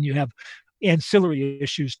difficult. And then you have ancillary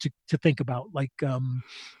issues to think about, like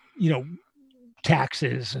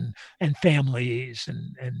taxes and families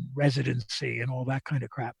and residency and all that kind of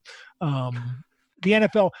crap. The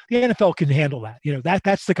NFL can handle that.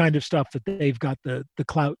 That's the kind of stuff that they've got the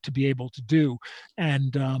clout to be able to do.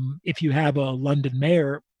 And if you have a London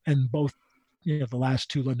mayor, and both the last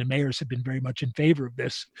 2 London mayors have been very much in favor of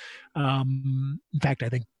this. In fact, I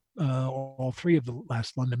think all 3 of the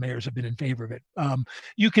last London mayors have been in favor of it.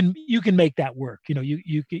 You can make that work.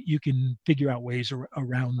 You can figure out ways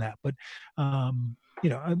around that. But I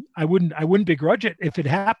wouldn't begrudge it if it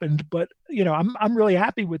happened. But I'm really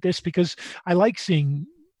happy with this because I like seeing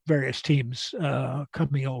various teams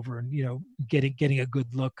coming over and getting a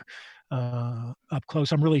good look up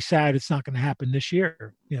close. I'm really sad it's not going to happen this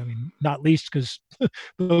year. Not least because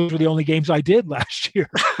those were the only games I did last year.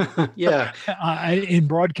 Yeah, in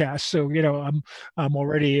broadcast. So I'm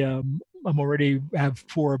already have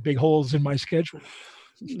 4 big holes in my schedule.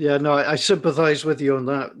 Yeah, no, I sympathize with you on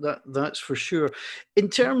that's for sure. In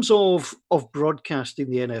terms of broadcasting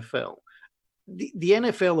the NFL, the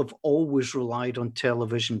NFL have always relied on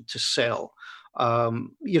television to sell.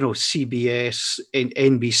 CBS and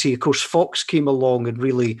NBC. Of course, Fox came along and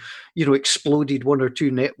really, exploded 1 or 2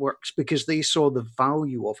 networks because they saw the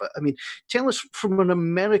value of it. I mean, tell us from an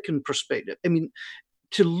American perspective. I mean,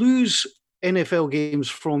 to lose NFL games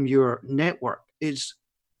from your network is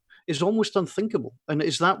almost unthinkable. And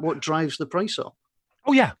is that what drives the price up?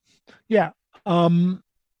 Oh yeah, yeah. And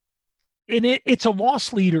it's a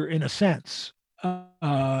loss leader in a sense.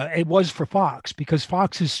 It was for Fox because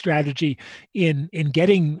Fox's strategy in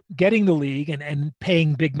getting the league and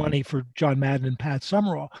paying big money for John Madden and Pat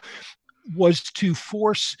Summerall was to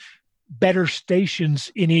force better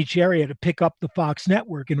stations in each area to pick up the Fox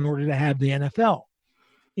network in order to have the NFL.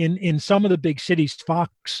 In some of the big cities,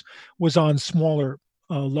 Fox was on smaller,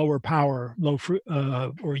 lower power,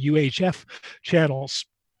 or UHF channels.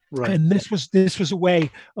 Right. And this was a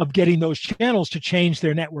way of getting those channels to change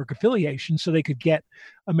their network affiliation so they could get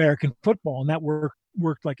American football, and that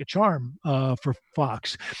worked like a charm for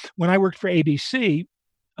Fox. When I worked for ABC,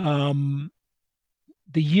 the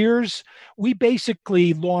years we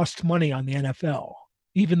basically lost money on the NFL,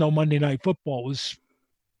 even though Monday Night Football was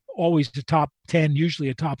always the top 10, usually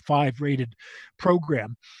a top 5 rated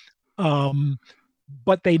program.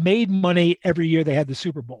 But they made money every year they had the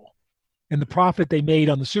Super Bowl. And the profit they made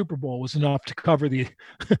on the Super Bowl was enough to cover the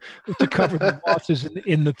losses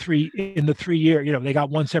in the 3 year. They got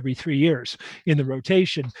once every 3 years in the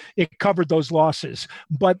rotation. It covered those losses.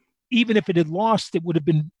 But even if it had lost,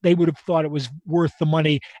 they would have thought it was worth the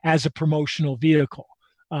money as a promotional vehicle.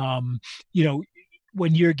 When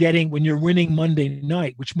you're winning Monday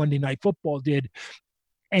night, which Monday Night Football did,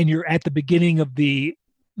 and you're at the beginning of the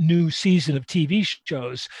new season of TV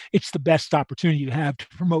shows, it's the best opportunity you have to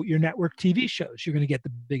promote your network TV shows. You're going to get the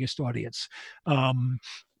biggest audience.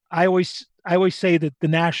 I always say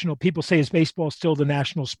that people say, is baseball still the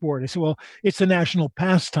national sport? I say, well, it's the national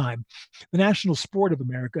pastime. The national sport of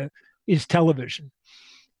America is television,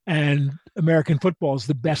 and American football is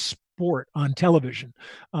the best sport on television.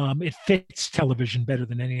 It fits television better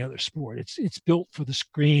than any other sport. It's built for the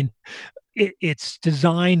screen. It's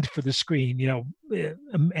designed for the screen,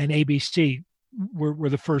 and ABC were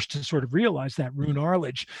the first to sort of realize that. Roone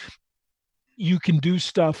Arledge, you can do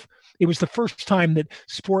stuff. It was the first time that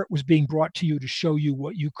sport was being brought to you to show you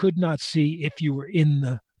what you could not see if you were in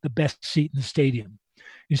the best seat in the stadium.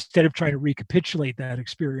 Instead of trying to recapitulate that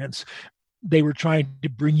experience, they were trying to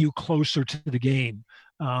bring you closer to the game.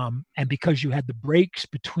 And because you had the breaks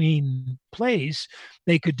between plays,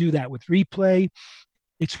 they could do that with replay.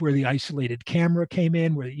 It's where the isolated camera came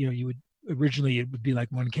in, where you would originally it would be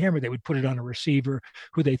like one camera. They would put it on a receiver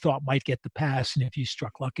who they thought might get the pass, and if you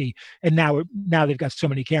struck lucky. And now they've got so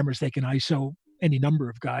many cameras they can ISO any number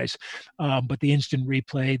of guys. But the instant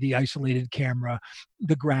replay, the isolated camera,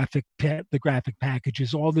 the graphic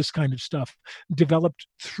packages, all this kind of stuff developed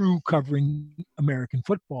through covering American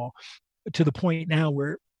football to the point now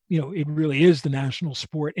where it really is the national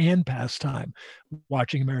sport and pastime,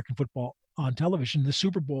 watching American football on television. The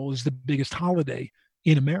Super Bowl is the biggest holiday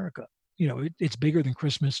in America. It's bigger than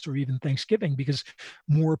Christmas or even Thanksgiving because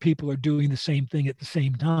more people are doing the same thing at the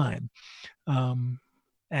same time.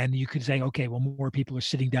 And you could say, okay, well, more people are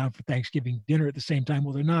sitting down for Thanksgiving dinner at the same time.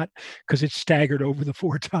 Well, they're not, because it's staggered over the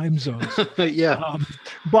 4 time zones. Yeah.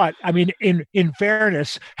 But I mean, in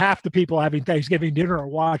fairness, half the people having Thanksgiving dinner are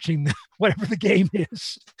watching whatever the game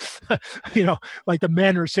is. Like the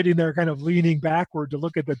men are sitting there kind of leaning backward to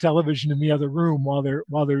look at the television in the other room while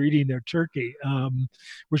they're eating their turkey,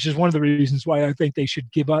 which is one of the reasons why I think they should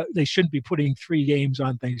give up. They shouldn't be putting 3 games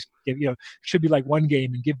on Thanksgiving. It should be like 1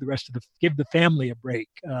 game and give the family a break.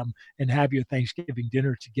 And have your Thanksgiving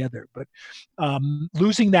dinner together. But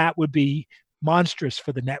losing that would be monstrous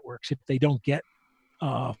for the networks if they don't get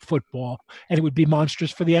football, and it would be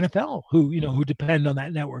monstrous for the NFL, who depend on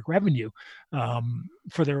that network revenue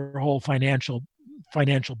for their whole financial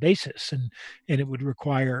basis, and it would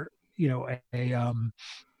require a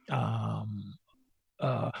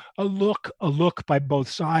look by both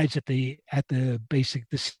sides at the basic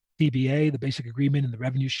CBA, the basic agreement, and the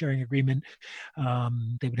revenue sharing agreement.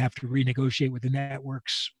 They would have to renegotiate with the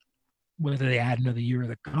networks whether they add another year of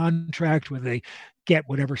the contract, whether they get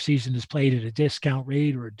whatever season is played at a discount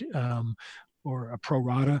rate or a pro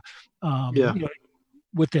rata.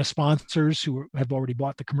 With their sponsors who have already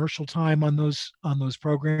bought the commercial time on those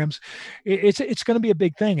programs, it's going to be a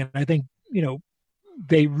big thing. And I think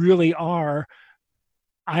they really are.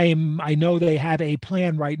 I know they have a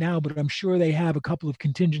plan right now, but I'm sure they have a couple of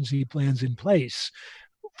contingency plans in place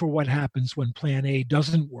for what happens when plan A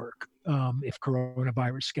doesn't work, if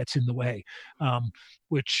coronavirus gets in the way,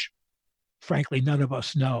 which frankly, none of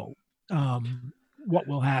us know what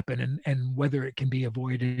will happen and whether it can be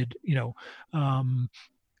avoided, and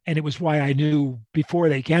it was why I knew before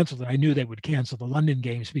they canceled it, I knew they would cancel the London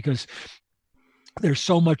games, because there's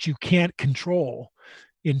so much you can't control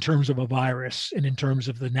in terms of a virus and in terms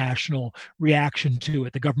of the national reaction to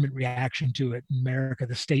it, the government reaction to it, in America,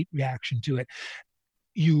 the state reaction to it.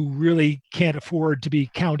 You really can't afford to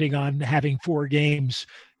be counting on having 4 games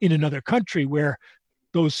in another country where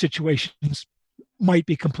those situations might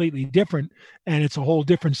be completely different, and it's a whole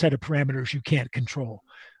different set of parameters you can't control.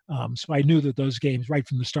 So I knew that those games right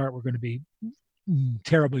from the start were going to be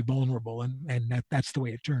terribly vulnerable, and that's the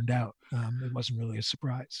way it turned out. It wasn't really a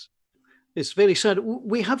surprise. It's very sad.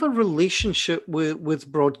 We have a relationship with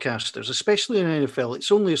broadcasters, especially in NFL. It's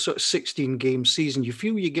only a sort of 16-game season. You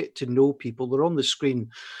feel you get to know people. They're on the screen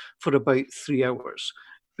for about 3 hours.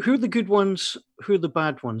 Who are the good ones? Who are the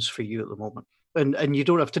bad ones for you at the moment? And you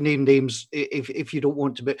don't have to name names if you don't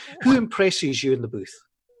want to, but who impresses you in the booth?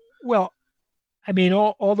 Well, I mean,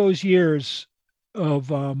 all those years of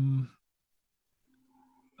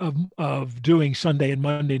doing Sunday and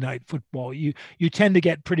Monday night football, you tend to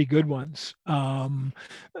get pretty good ones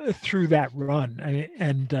through that run.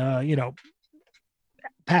 And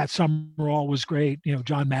Pat Summerall was great.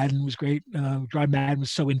 John Madden was great. John Madden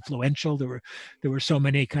was so influential. There were so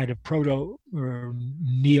many kind of proto or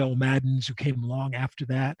neo Maddens who came along after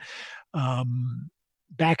that.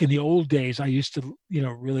 Back in the old days, I used to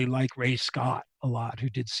really like Ray Scott a lot, who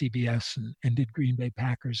did CBS and did Green Bay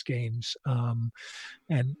Packers games.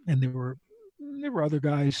 And there were other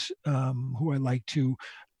guys who I liked too.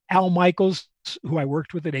 Al Michaels, who I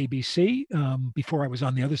worked with at ABC before I was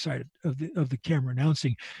on the other side of the camera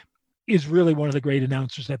announcing, is really one of the great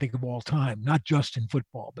announcers I think of all time. Not just in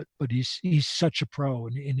football, but he's such a pro,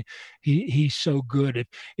 and he's so good.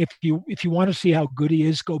 If you want to see how good he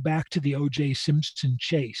is, go back to the O.J. Simpson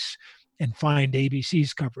chase and find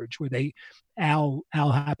ABC's coverage, where Al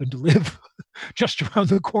happened to live just around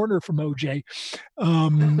the corner from OJ.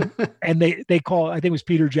 And they call, I think it was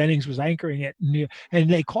Peter Jennings was anchoring it, and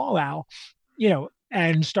they call Al,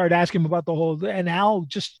 and start asking him about the whole, and Al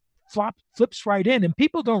just flips right in. And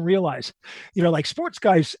people don't realize, like sports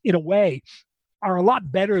guys in a way are a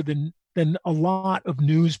lot better than a lot of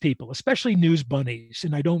news people, especially news bunnies.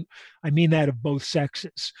 And I mean that of both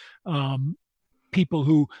sexes. People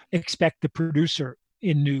who expect the producer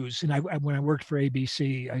in news, and when I worked for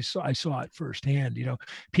ABC, I saw it firsthand.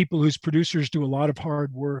 People whose producers do a lot of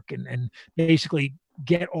hard work and basically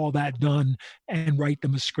get all that done and write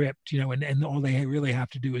them a script, and all they really have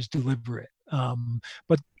to do is deliver it.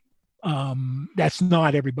 But that's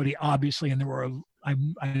not everybody, obviously, and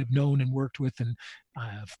I've known and worked with, and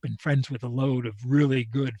I've been friends with a load of really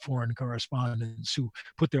good foreign correspondents who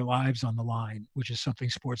put their lives on the line, which is something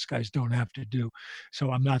sports guys don't have to do.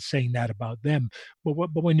 So I'm not saying that about them. But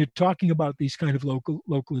when you're talking about these kind of local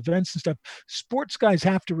events and stuff, sports guys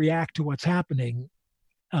have to react to what's happening,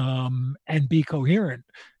 and be coherent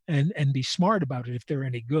and be smart about it if they're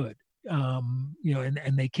any good.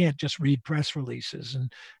 And they can't just read press releases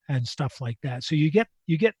and stuff like that. So you get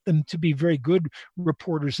them to be very good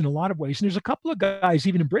reporters in a lot of ways. And there's a couple of guys,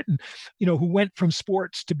 even in Britain, who went from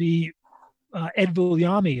sports to be, Ed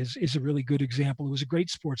Viliami is a really good example. He was a great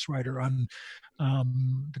sports writer on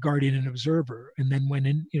The Guardian and Observer, and then went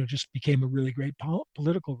in, just became a really great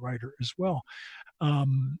political writer as well.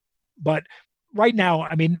 But right now,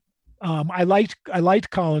 I mean, I liked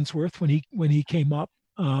Collinsworth when he came up.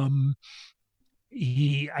 I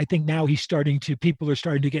think now people are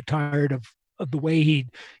starting to get tired of the way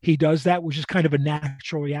he does that, which is kind of a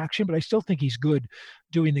natural reaction, but I still think he's good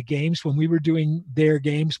doing the games. When we were doing their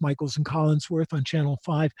games, Michaels and Collinsworth on Channel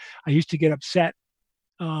 5, I used to get upset,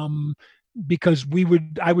 because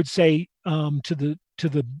I would say, to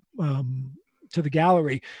the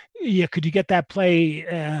gallery, yeah, could you get that play,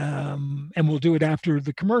 and we'll do it after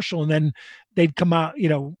the commercial, and then they'd come out,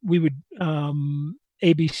 we would,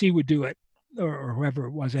 ABC would do it, or whoever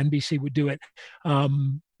it was, NBC would do it,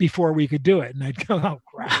 before we could do it. And I'd go, oh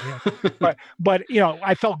crap. Yeah. but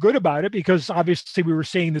I felt good about it because obviously we were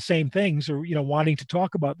saying the same things, or, wanting to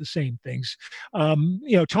talk about the same things.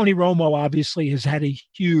 Tony Romo obviously has had a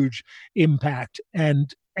huge impact,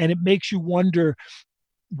 and it makes you wonder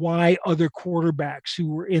why other quarterbacks who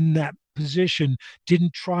were in that position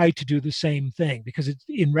didn't try to do the same thing, because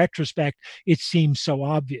in retrospect, it seems so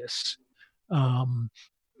obvious.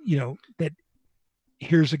 That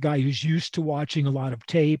here's a guy who's used to watching a lot of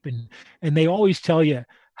tape, and they always tell you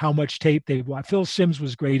how much tape they've watched. Phil Simms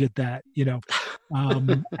was great at that,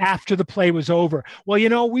 after the play was over.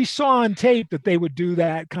 Well, we saw on tape that they would do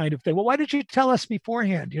that kind of thing. Well, why did you tell us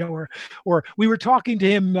beforehand? Or we were talking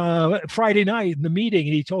to him Friday night in the meeting,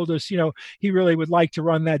 and he told us, he really would like to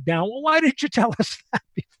run that down. Well, why didn't you tell us that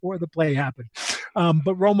before the play happened?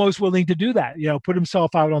 But Romo's willing to do that, put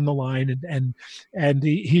himself out on the line, and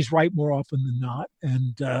he's right more often than not.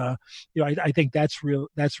 And I think that's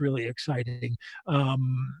really exciting.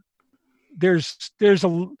 There's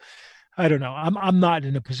I don't know. I'm not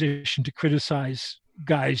in a position to criticize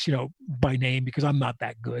guys, by name, because I'm not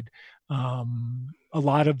that good. A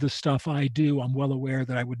lot of the stuff I do, I'm well aware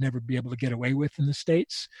that I would never be able to get away with in the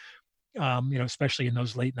States. Especially in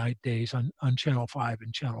those late night days on Channel 5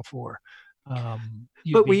 and Channel 4.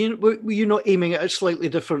 But were you not aiming at a slightly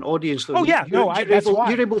different audience, though? Oh yeah,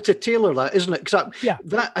 you're able to tailor that, isn't it? Because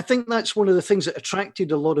I think that's one of the things that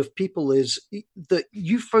attracted a lot of people, is that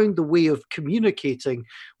you found the way of communicating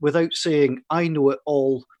without saying, "I know it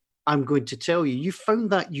all, I'm going to tell you." You found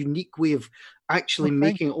that unique way of actually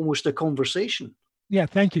making it almost a conversation. Yeah,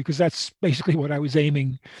 thank you, because that's basically what I was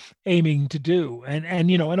aiming to do,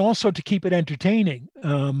 and also to keep it entertaining.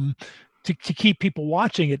 To keep people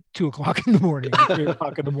watching at 2:00 in the morning,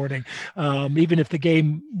 3:00 in the morning, even if the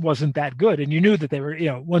game wasn't that good, and you knew that they were,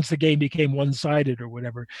 once the game became one-sided or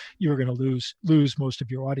whatever, you were going to lose most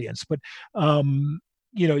of your audience. But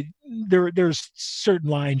there's certain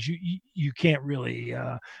lines you can't really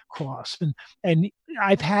cross, and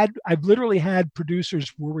I've literally had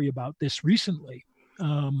producers worry about this recently.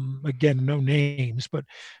 Again, no names, but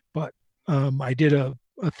I did a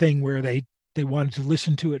thing where they wanted to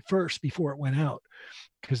listen to it first before it went out,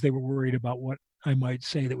 because they were worried about what I might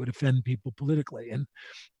say that would offend people politically.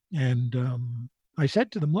 And I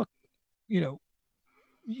said to them, look,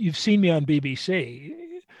 you've seen me on BBC.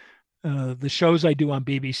 The shows I do on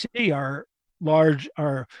BBC are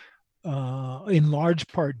in large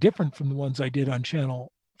part different from the ones I did on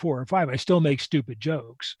Channel 4 or 5. I still make stupid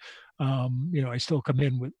jokes. I still come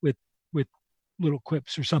in with little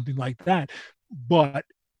quips or something like that, but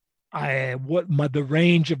the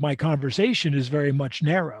range of my conversation is very much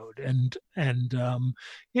narrowed, and I'm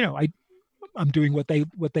doing what they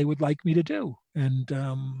would like me to do, and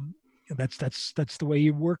that's the way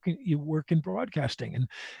you work in broadcasting,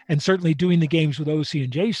 and certainly doing the games with OC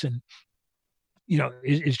and Jason,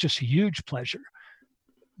 is just a huge pleasure,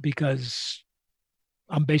 because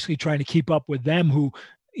I'm basically trying to keep up with them, who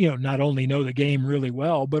not only know the game really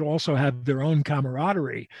well, but also have their own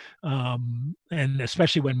camaraderie. And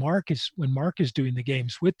especially when Mark is doing the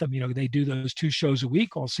games with them, they do those 2 shows a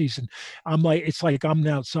week all season. It's like I'm an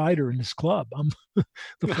outsider in this club. I'm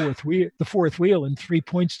the fourth wheel, and 3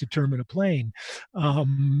 points determine a plane.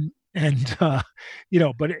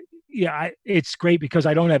 It's great because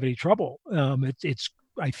I don't have any trouble.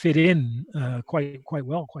 I fit in quite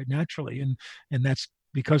well, quite naturally, and that's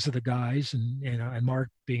because of the guys and Mark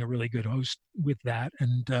being a really good host with that.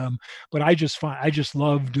 And but I just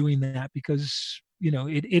love doing that because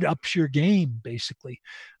it ups your game basically.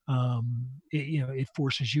 It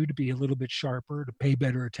forces you to be a little bit sharper, to pay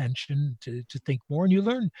better attention, to think more, and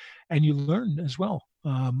you learn as well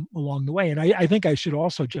along the way. And I think I should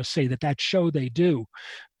also just say that show they do.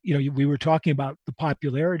 We were talking about the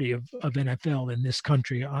popularity of NFL in this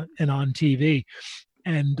country and on TV,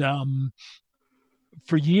 and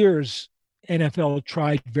for years, NFL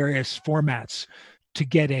tried various formats to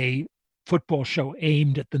get a football show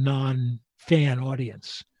aimed at the non-fan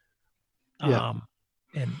audience. Yeah.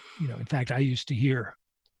 In fact, I used to hear,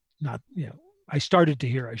 I started to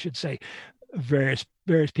hear, I should say, various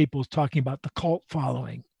people talking about the cult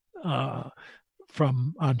following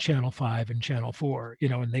from on Channel 5 and Channel 4,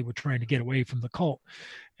 and they were trying to get away from the cult.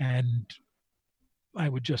 And I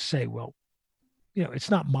would just say, well,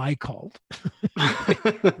 it's not my cult.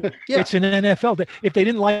 It's an NFL. If they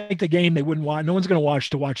didn't like the game, they wouldn't watch. No one's going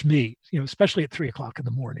to watch me, especially at 3:00 in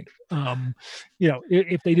the morning.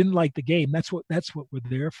 If they didn't like the game, that's what we're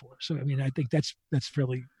there for. So, I mean, I think that's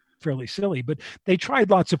fairly silly, but they tried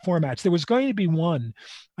lots of formats. There was going to be one.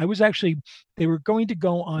 They were going to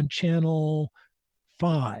go on Channel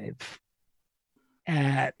 5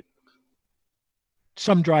 at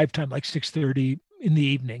some drive time, like 6:30 in the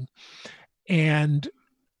evening. And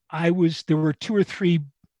there were 2 or 3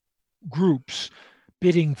 groups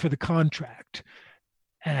bidding for the contract.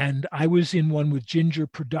 And I was in one with Ginger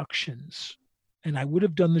Productions. And I would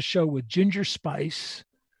have done the show with Ginger Spice,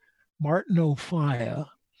 Martin Offiah,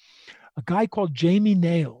 a guy called Jamie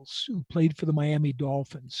Nails, who played for the Miami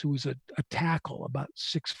Dolphins, who was a tackle, about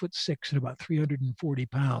 6'6" and about 340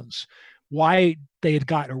 pounds. Why they had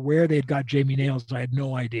got, or where they had got Jamie Nails, I had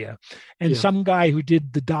no idea. And some guy who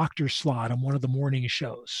did the doctor slot on one of the morning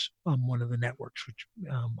shows on one of the networks, which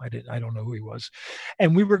I don't know who he was.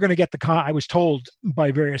 And we were going to get I was told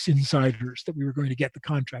by various insiders that we were going to get the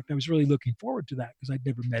contract. I was really looking forward to that because I'd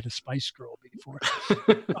never met a Spice Girl before.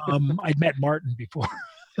 I'd met Martin before.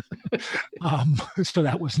 So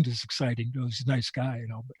that wasn't as exciting. He was a nice guy,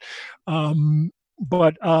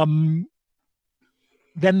 but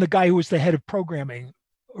then the guy who was the head of programming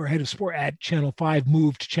or head of sport at Channel 5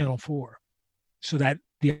 moved to Channel 4. So that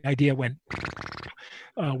the idea went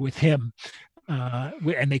with him,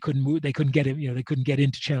 and they couldn't move. They couldn't get him. They couldn't get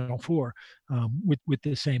into Channel 4 with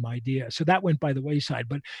the same idea. So that went by the wayside.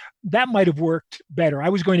 But that might have worked better. I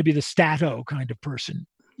was going to be the Stato kind of person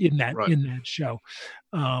in that show,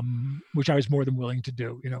 which I was more than willing to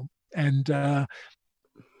do. And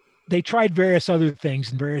they tried various other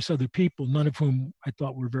things and various other people, none of whom I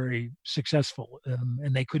thought were very successful,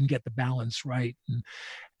 and they couldn't get the balance right.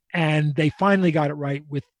 And they finally got it right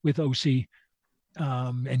with OC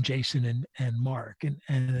and Jason and Mark.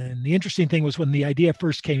 And the interesting thing was when the idea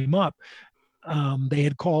first came up, they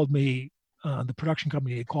had called me, the production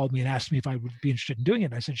company had called me and asked me if I would be interested in doing it.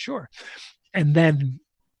 And I said, sure. And then,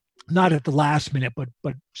 not at the last minute, but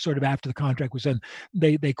sort of after the contract was in,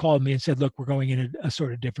 they called me and said, look, we're going in a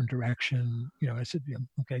sort of different direction. I said,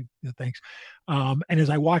 okay, thanks. And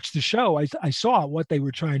as I watched the show, I saw what they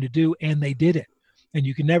were trying to do, and they did it. And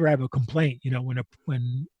you can never have a complaint, when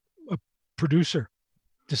a producer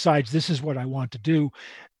decides this is what I want to do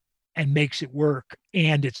and makes it work,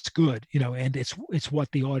 and it's good, and it's what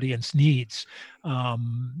the audience needs. I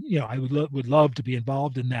would love to be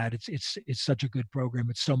involved in that. It's such a good program.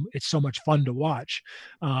 It's so much fun to watch.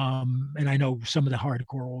 And I know some of the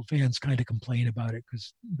hardcore old fans kind of complain about it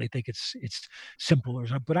because they think it's simple or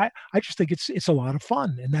something. But I just think it's a lot of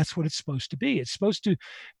fun, and that's what it's supposed to be. It's supposed to,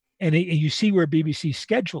 and you see where BBC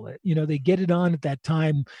schedule it. They get it on at that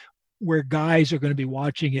time where guys are going to be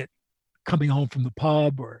watching it coming home from the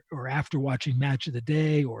pub or after watching Match of the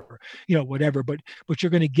Day or whatever, but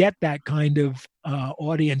you're going to get that kind of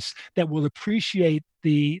audience that will appreciate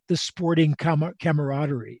the sporting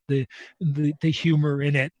camaraderie, the humor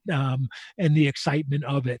in it, and the excitement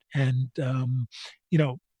of it. And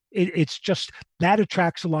it's just that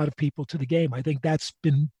attracts a lot of people to the game. I think that's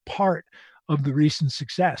been part of the recent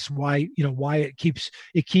success, why it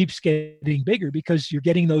keeps getting bigger, because you're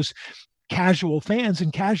getting those casual fans,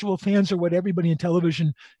 and casual fans are what everybody in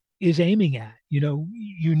television is aiming at.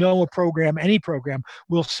 A program, any program,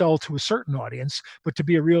 will sell to a certain audience, but to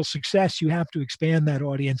be a real success, you have to expand that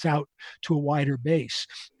audience out to a wider base,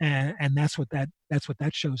 and that's what that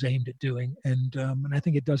show's aimed at doing, and I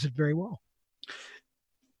think it does it very well.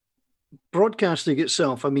 Broadcasting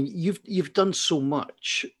itself, I mean, you've done so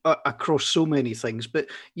much across so many things, but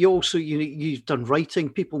you also you've done writing.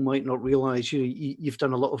 People might not realize you've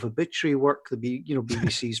done a lot of obituary work,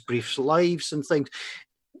 BBC's Briefs Lives and things.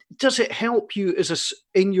 Does it help you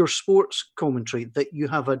in your sports commentary that you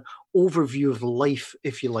have an overview of life,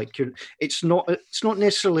 if you like? It's not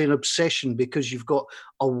necessarily an obsession because you've got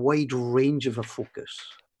a wide range of a focus.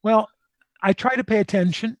 Well, I try to pay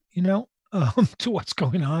attention, to what's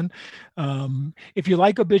going on. If you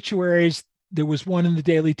like obituaries, there was one in the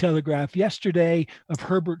Daily Telegraph yesterday of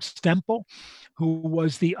Herbert Stempel, who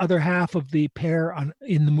was the other half of the pair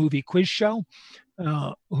in the movie Quiz Show,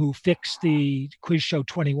 who fixed the Quiz Show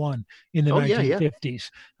 21 in the 1950s.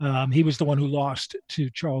 Yeah. He was the one who lost to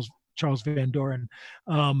Charles Van Doren.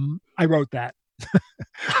 I wrote that.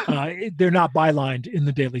 They're not bylined in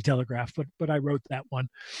the Daily Telegraph, but I wrote that one.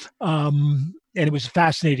 And it was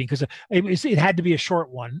fascinating because it had to be a short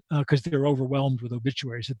one because they're overwhelmed with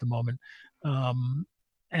obituaries at the moment.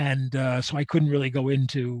 So I couldn't really go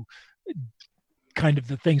into kind of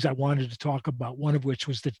the things I wanted to talk about, one of which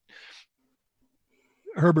was that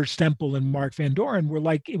Herbert Stempel and Mark Van Doren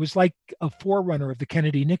it was like a forerunner of the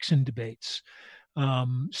Kennedy-Nixon debates.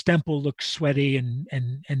 Stempel looked sweaty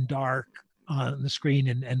and dark on the screen,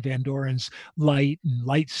 and Van Doren's light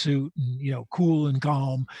suit and cool and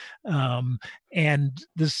calm. And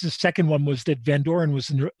the second one was that Van Doren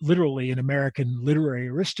was literally an American literary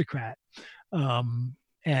aristocrat, and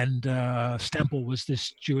Stempel was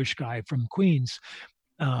this Jewish guy from Queens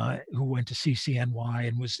who went to CCNY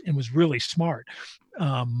and was really smart,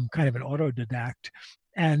 kind of an autodidact.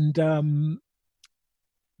 And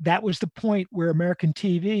that was the point where American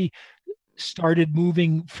TV started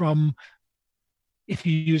moving from, if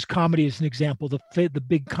you use comedy as an example, the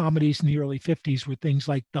big comedies in the early 50s were things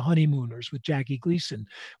like The Honeymooners with Jackie Gleason,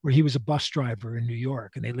 where he was a bus driver in New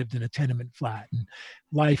York and they lived in a tenement flat, and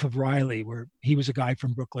Life of Riley, where he was a guy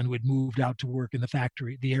from Brooklyn who had moved out to work in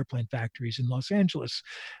the airplane factories in Los Angeles,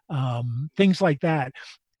 things like that.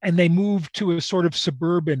 And they moved to a sort of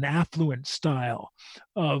suburban, affluent style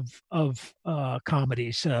of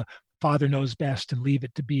comedies. Father Knows Best and Leave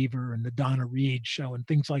It to Beaver and the Donna Reed Show and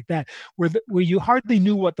things like that, where you hardly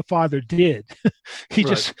knew what the father did. He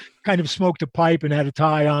just kind of smoked a pipe and had a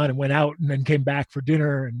tie on and went out and then came back for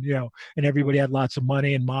dinner, and everybody had lots of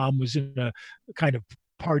money, and mom was in a kind of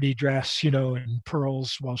party dress, and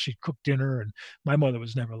pearls while she cooked dinner. And my mother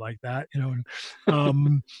was never like that,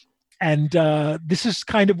 and this is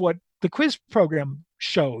kind of what the quiz program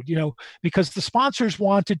showed, because the sponsors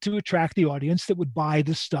wanted to attract the audience that would buy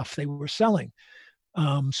the stuff they were selling.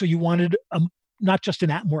 So you wanted not just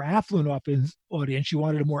a more affluent audience, you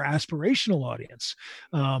wanted a more aspirational audience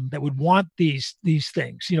that would want these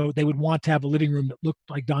things. They would want to have a living room that looked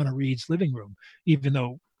like Donna Reed's living room, even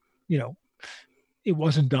though, it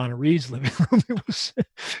wasn't Donna Reed's living room.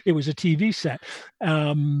 It was a TV set.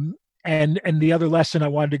 And the other lesson I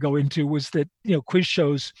wanted to go into was that, quiz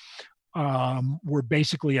shows were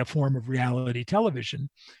basically a form of reality television,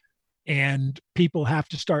 and people have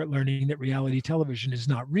to start learning that reality television is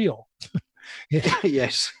not real.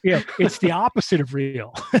 Yes. Yeah, it's the opposite of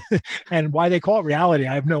real. And why they call it reality,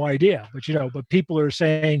 I have no idea. But people are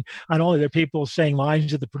saying, not only are people saying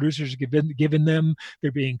lines that the producers have given them,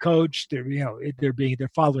 they're being coached. They're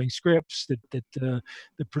following scripts that the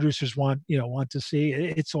producers want to see.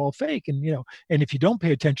 It's all fake, and and if you don't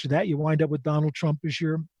pay attention to that, you wind up with Donald Trump as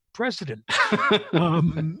your president.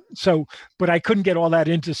 But I couldn't get all that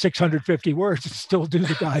into 650 words and still do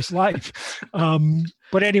the guy's life.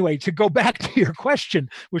 But anyway, to go back to your question,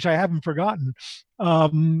 which I haven't forgotten, I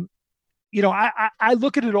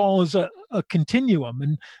look at it all as a continuum,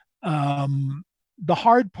 and the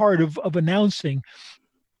hard part of announcing,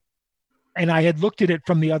 and I had looked at it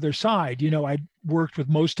from the other side. I'd worked with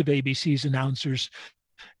most of ABC's announcers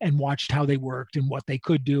and watched how they worked and what they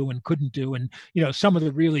could do and couldn't do. And, some of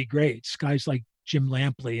the really greats, guys like Jim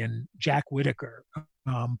Lampley and Jack Whitaker,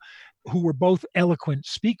 who were both eloquent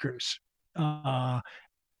speakers,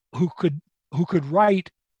 who could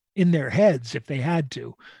write in their heads, if they had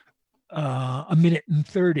to, a minute and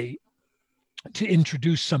 30 to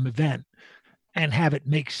introduce some event and have it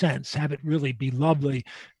make sense, have it really be lovely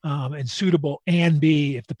and suitable, and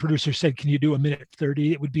be, if the producer said, can you do a minute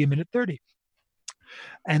 30, it would be a minute 30.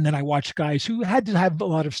 And then I watched guys who had to have a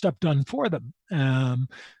lot of stuff done for them.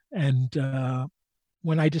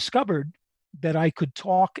 When I discovered that I could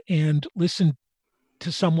talk and listen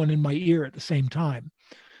to someone in my ear at the same time.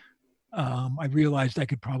 I realized I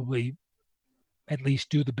could probably at least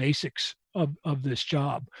do the basics of this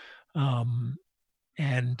job.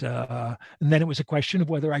 And then it was a question of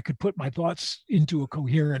whether I could put my thoughts into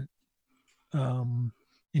coherent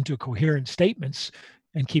statements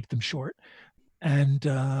and keep them short, and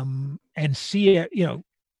see it,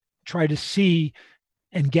 try to see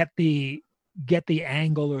and get the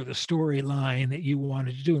angle or the storyline that you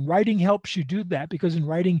wanted to do. And writing helps you do that, because in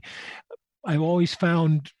writing, I've always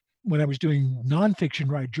found when I was doing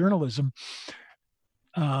nonfiction journalism,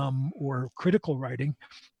 or critical writing,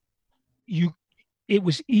 it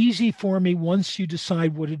was easy for me once you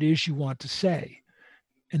decide what it is you want to say.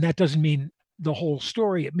 And that doesn't mean the whole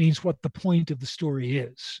story. It means what the point of the story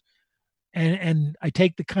is. And I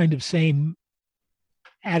take the kind of same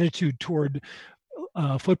attitude toward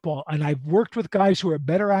football. And I've worked with guys who are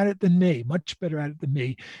better at it than me, much better at it than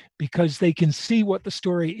me, because they can see what the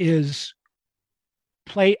story is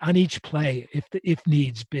play on each play, if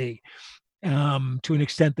needs be, to an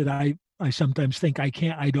extent that I sometimes think I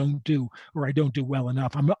don't do well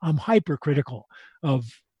enough. I'm hypercritical of,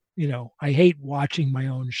 I hate watching my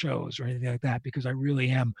own shows or anything like that, because I really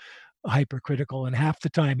am hypercritical. And half the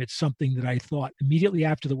time it's something that I thought immediately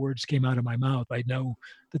after the words came out of my mouth, I know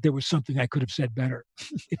that there was something I could have said better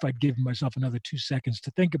if I'd given myself another 2 seconds to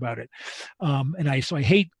think about it. And I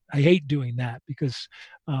hate doing that, because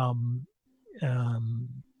I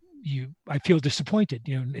feel disappointed.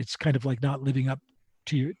 It's kind of like not living up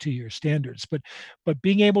to your standards. But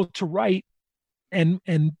being able to write, and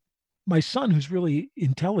my son, who's really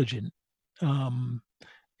intelligent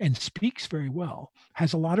and speaks very well,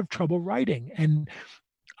 has a lot of trouble writing, and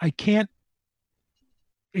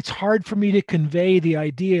it's hard for me to convey the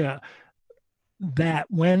idea that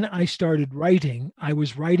when I started writing, I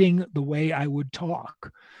was writing the way I would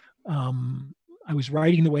talk. I was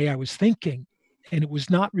writing the way I was thinking. And it was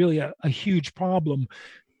not really a huge problem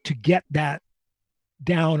to get that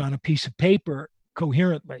down on a piece of paper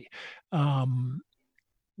coherently,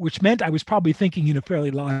 which meant I was probably thinking in a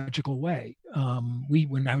fairly logical way.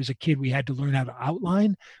 When I was a kid, we had to learn how to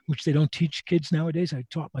outline, which they don't teach kids nowadays. I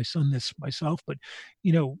taught my son this myself, but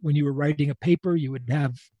when you were writing a paper, you would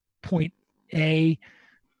have point A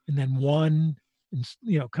and then 1, and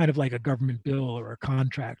kind of like a government bill or a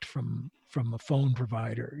contract from a phone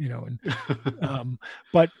provider, and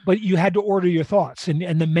but you had to order your thoughts,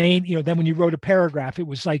 and the main, then when you wrote a paragraph, it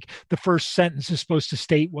was like the first sentence is supposed to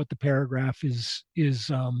state what the paragraph is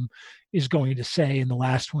going to say, and the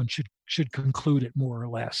last one should conclude it more or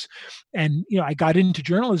less. And I got into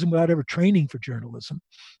journalism without ever training for journalism.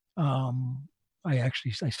 I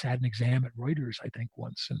sat an exam at Reuters, I think,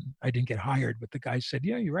 once, and I didn't get hired, but the guy said,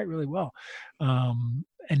 "Yeah, you write really well." And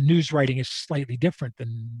news writing is slightly different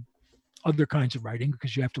than other kinds of writing,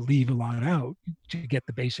 because you have to leave a lot out to get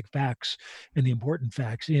the basic facts and the important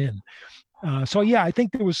facts in. So yeah, I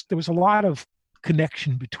think there was a lot of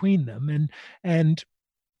connection between them, and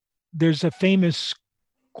there's a famous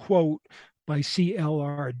quote by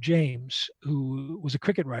C.L.R. James, who was a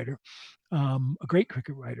cricket writer, a great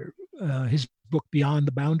cricket writer. His book Beyond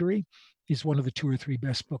the Boundary is one of the 2 or 3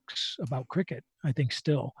 best books about cricket, I think,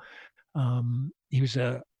 still. He was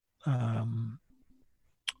a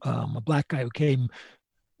black guy who came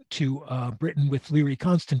to Britain with Leary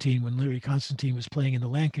Constantine when Leary Constantine was playing in the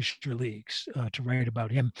Lancashire Leagues, to write about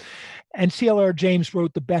him. And C.L.R. James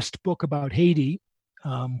wrote the best book about Haiti,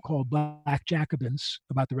 called Black Jacobins,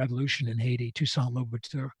 about the revolution in Haiti, Toussaint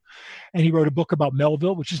Louverture. And he wrote a book about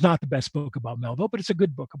Melville, which is not the best book about Melville, but it's a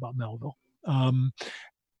good book about Melville.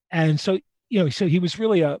 And so, so he was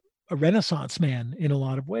really a Renaissance man in a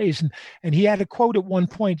lot of ways. And he had a quote at one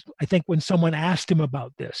point, I think, when someone asked him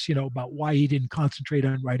about this, about why he didn't concentrate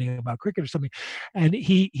on writing about cricket or something. And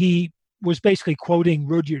he was basically quoting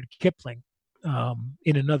Rudyard Kipling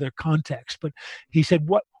in another context. But he said,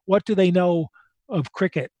 what do they know of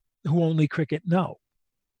cricket who only cricket know?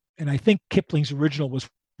 And I think Kipling's original was,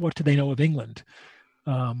 what do they know of England?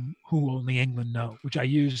 Who only England know, which I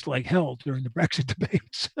used like hell during the Brexit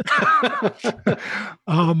debates.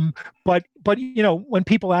 But when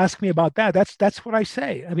people ask me about that, that's what I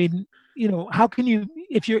say. I mean, how can you,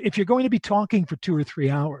 if you're going to be talking for 2 or 3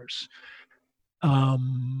 hours, how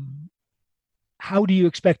do you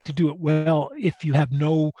expect to do it well if you have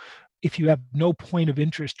no point of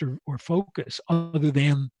interest or focus other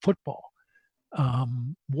than football?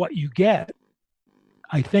 What you get,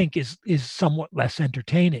 I think, is somewhat less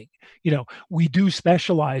entertaining. We do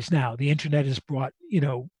specialize now. The internet has brought,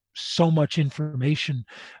 so much information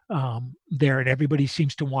there, and everybody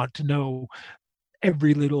seems to want to know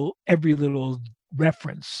every little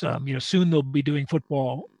reference. Soon they'll be doing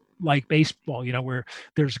football like baseball, where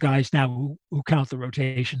there's guys now who count the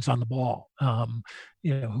rotations on the ball,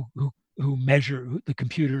 who measure, the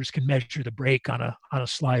computers can measure the break on a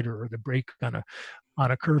slider or the break on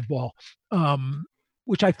a curveball,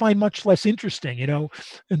 which I find much less interesting, and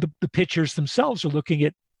the pitchers themselves are looking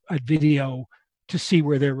at video to see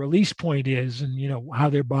where their release point is and how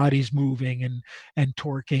their body's moving and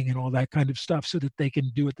torquing and all that kind of stuff, so that they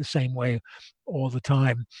can do it the same way all the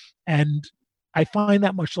time. And I find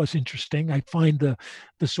that much less interesting. I find the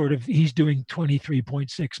sort of, he's doing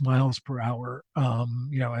 23.6 miles per hour,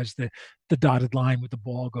 as the dotted line with the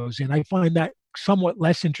ball goes in. I find that somewhat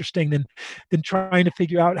less interesting than trying to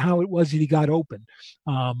figure out how it was that he got open,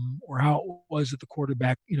 or how it was that the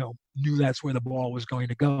quarterback, knew that's where the ball was going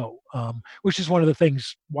to go, which is one of the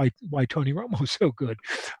things why Tony Romo is so good.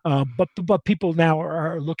 But people now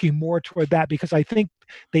are looking more toward that, because I think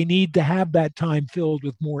they need to have that time filled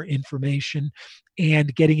with more information,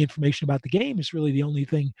 and getting information about the game is really the only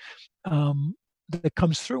thing that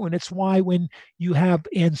comes through. And it's why when you have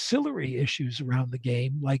ancillary issues around the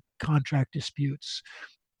game, like contract disputes,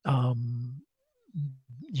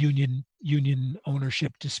 union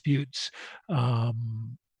ownership disputes,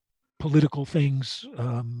 political things,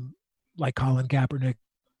 like Colin Kaepernick,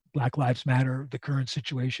 Black Lives Matter, the current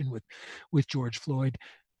situation with George Floyd,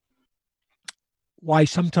 why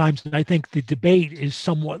sometimes I think the debate is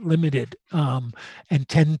somewhat limited, and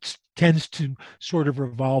tends to sort of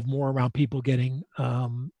revolve more around people getting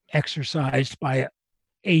exercised by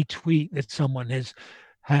a tweet that someone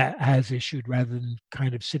has issued, rather than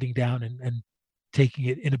kind of sitting down and taking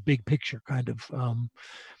it in a big picture kind of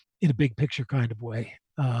way.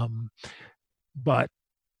 But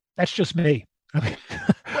that's just me. I mean,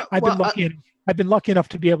 I've been lucky enough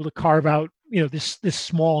to be able to carve out, this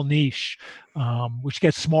small niche, which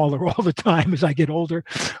gets smaller all the time as I get older.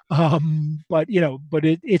 But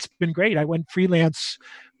it's been great. I went freelance.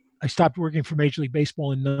 I stopped working for Major League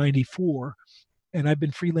Baseball in '94, and I've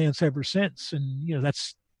been freelance ever since. And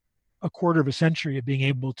that's a quarter of a century of being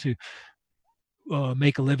able to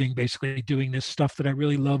make a living, basically doing this stuff that I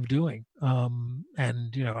really love doing. And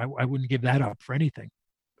I wouldn't give that up for anything.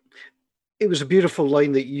 It was a beautiful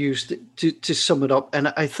line that you used to sum it up.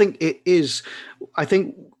 And I think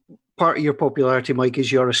part of your popularity, Mike,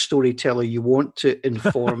 is you're a storyteller. You want to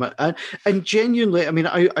inform it. And genuinely, I mean,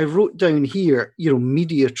 I wrote down here,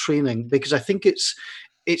 media training, because I think it's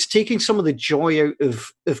taking some of the joy out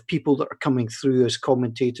of people that are coming through as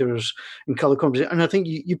commentators and color commentators. And I think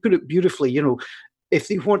you put it beautifully, if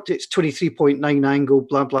they want it's 23.9 angle,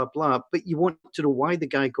 blah, blah, blah, but you want to know why the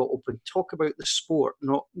guy got open. Talk about the sport,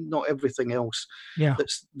 not everything else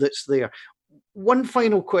that's there. One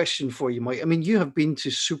final question for you, Mike. I mean, you have been to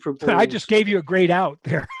Super Bowl. I just gave you a great out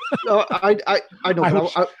there. No, I know.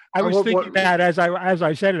 I was thinking that as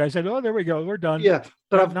I said it. I said, "Oh, there we go. We're done." Yeah,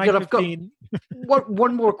 but I've got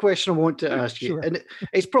one more question I want to ask you, sure. And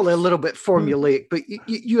it's probably a little bit formulaic, but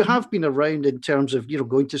you have been around in terms of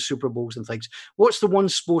going to Super Bowls and things. What's the one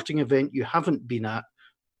sporting event you haven't been at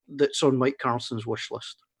that's on Mike Carlson's wish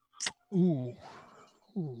list? Ooh.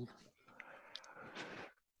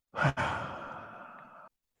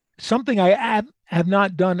 Something I have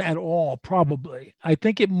not done at all, probably. I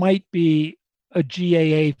think it might be a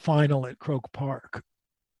GAA final at Croke Park.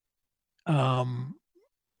 And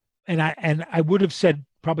I would have said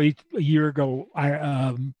probably a year ago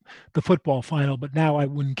the football final, but now I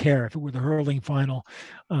wouldn't care. If it were the hurling final,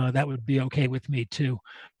 that would be okay with me too.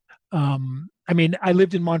 I mean, I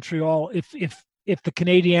lived in Montreal. If the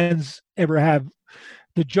Canadiens ever have,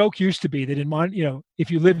 the joke used to be that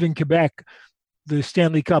if you lived in Quebec, the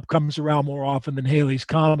Stanley Cup comes around more often than Halley's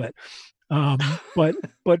Comet. But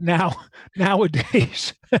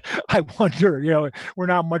nowadays, I wonder, we're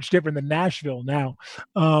not much different than Nashville now.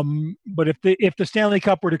 But if the Stanley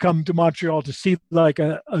Cup were to come to Montreal to see like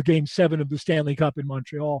a Game 7 of the Stanley Cup in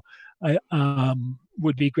Montreal,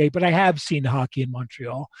 would be great. But I have seen hockey in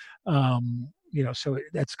Montreal, so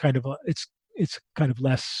that's kind of it's kind of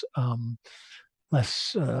less. And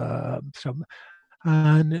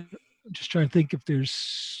I'm just trying to think if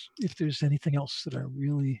there's anything else that I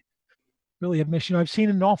really have missed. I've seen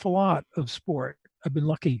an awful lot of sport. I've been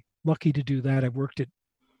lucky to do that. I've worked at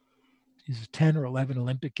 10 or 11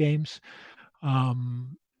 Olympic Games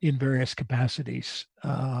in various capacities.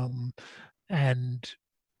 And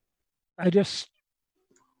I just,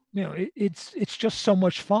 it's just so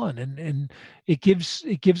much fun, and it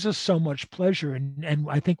gives us so much pleasure. And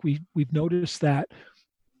I think we've noticed that.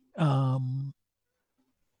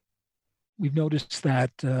 We've noticed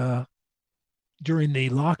that during the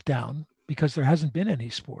lockdown, because there hasn't been any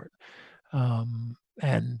sport.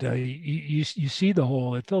 And you see the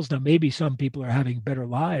hole it fills. Now, maybe some people are having better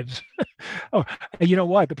lives. Oh, and you know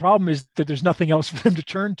what? The problem is that there's nothing else for them to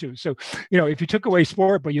turn to. So, if you took away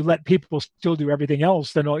sport, but you let people still do everything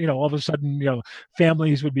else, then, all of a sudden,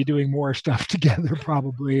 families would be doing more stuff together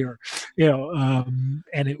probably, or,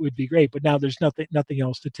 and it would be great. But now there's nothing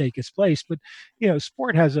else to take its place. But,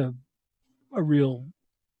 sport has a real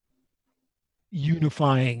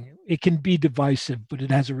unifying. It can be divisive, but it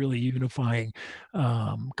has a really unifying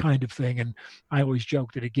kind of thing. And I always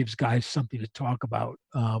joke that it gives guys something to talk about.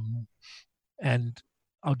 And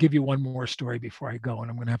I'll give you one more story before I go, and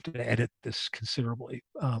I'm going to have to edit this considerably.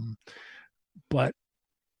 But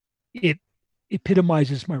it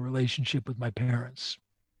epitomizes my relationship with my parents.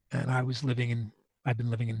 And I've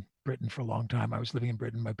been living in Britain for a long time. I was living in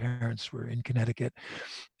Britain. My parents were in Connecticut,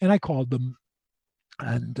 and I called them,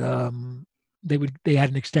 and they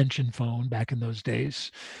had an extension phone back in those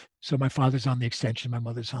days. So my father's on the extension, my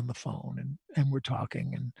mother's on the phone, and we're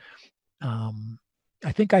talking. And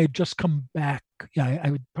I think I had just come back. Yeah,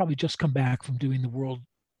 I would probably just come back from doing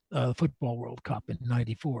the Football World Cup in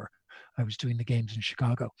 '94. I was doing the games in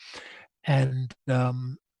Chicago. And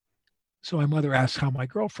so my mother asks how my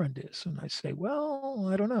girlfriend is. And I say, well,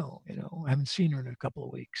 I don't know. I haven't seen her in a couple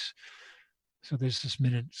of weeks. So there's this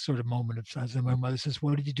moment of silence. And my mother says,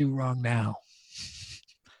 what did you do wrong now?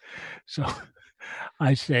 So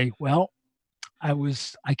I say, well, I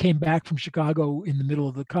came back from Chicago in the middle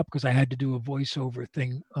of the cup because I had to do a voiceover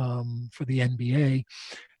thing for the NBA.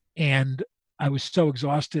 And I was so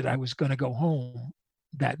exhausted, I was going to go home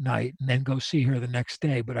that night and then go see her the next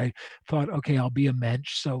day. But I thought, okay, I'll be a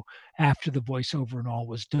mensch. So after the voiceover and all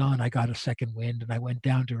was done, I got a second wind and I went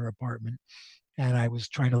down to her apartment. And I was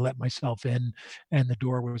trying to let myself in, and the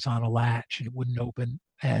door was on a latch and it wouldn't open.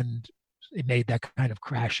 And it made that kind of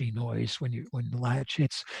crashy noise when the latch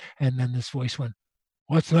hits. And then this voice went,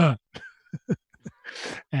 what's that?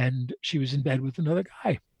 And she was in bed with another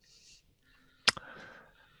guy.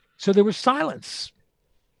 So there was silence.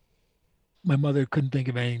 My mother couldn't think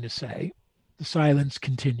of anything to say. The silence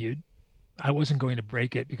continued. I wasn't going to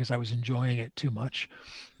break it because I was enjoying it too much.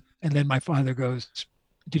 And then my father goes,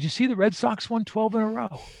 did you see the Red Sox won 12 in a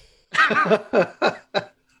row?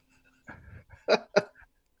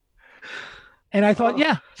 And I thought,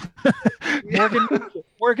 yeah,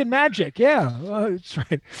 Morgan Magic. Yeah, that's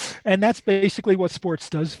right. And that's basically what sports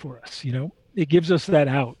does for us. It gives us that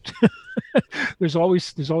out. There's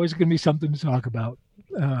always going to be something to talk about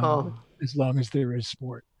as long as there is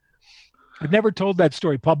sport. I've never told that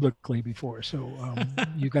story publicly before, so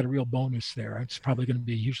you got a real bonus there. It's probably going to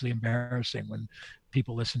be hugely embarrassing when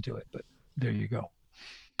people listen to it, but there you go.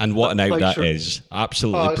 And what an out that is.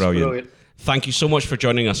 Absolutely brilliant. Thank you so much for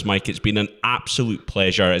joining us, Mike. It's been an absolute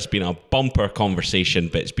pleasure. It's been a bumper conversation,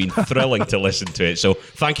 but it's been thrilling to listen to it. So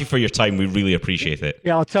thank you for your time. We really appreciate it.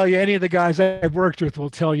 Yeah, I'll tell you, any of the guys I've worked with will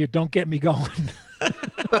tell you, don't get me going.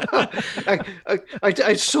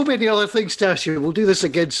 I so many other things to ask you. We'll do this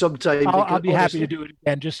again sometime. I'll be happy to do it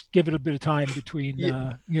again. Just give it a bit of time between,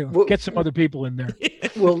 get some other people in there.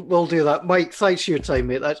 We'll do that. Mike, thanks for your time,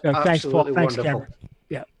 mate. That's thanks, Paul. Thanks, wonderful. Cameron.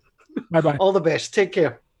 Yeah. Bye-bye. All the best. Take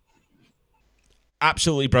care.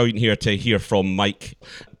 Absolutely brilliant here to hear from Mike.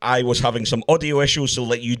 I was having some audio issues, so I'll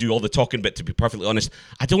let you do all the talking, but to be perfectly honest,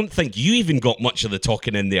 I don't think you even got much of the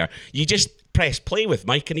talking in there. You just press play with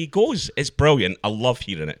Mike and he goes. It's brilliant. I love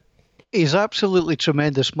hearing it. He's absolutely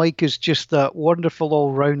tremendous. Mike is just that wonderful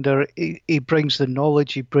all-rounder. He brings the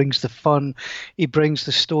knowledge, he brings the fun, he brings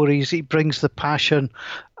the stories, he brings the passion.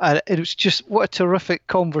 It was just, what a terrific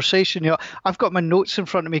conversation. I've got my notes in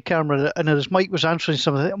front of me, Cameron, and as Mike was answering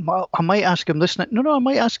something, I might ask him this. No, I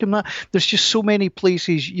might ask him that. There's just so many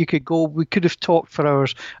places you could go. We could have talked for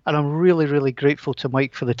hours, and I'm really, really grateful to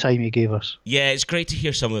Mike for the time he gave us. Yeah, it's great to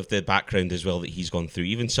hear some of the background as well that he's gone through,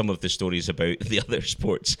 even some of the stories about the other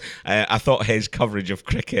sports. I thought his coverage of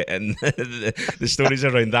cricket and the stories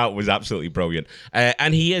around that was absolutely brilliant.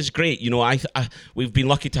 And he is great. We've been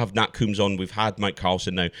lucky to have Nat Coombs on. We've had Mike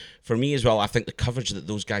Carlson now. For me as well, I think the coverage that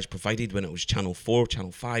those guys provided when it was Channel 4,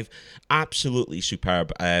 Channel 5, absolutely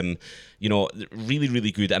superb. Really,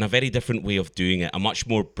 really good, and a very different way of doing it, a much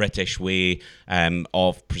more British way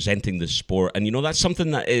of presenting the sport. And, that's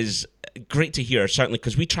something that is great to hear, certainly,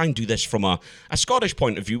 because we try and do this from a Scottish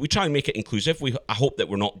point of view. We try and make it inclusive. I hope that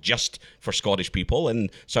we're not just for Scottish people, and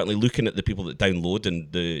certainly looking at the people that download and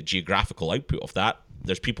the geographical output of that,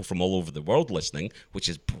 there's people from all over the world listening, which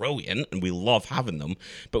is brilliant, and we love having them.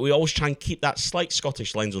 But we always try and keep that slight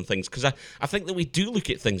Scottish lens on things, because I think that we do look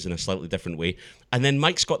at things in a slightly different way. And then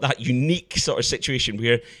Mike's got that unique sort of situation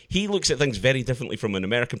where he looks at things very differently from an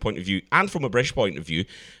American point of view and from a British point of view,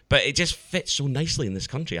 but it just fits so nicely in this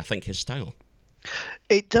country, I think, his style.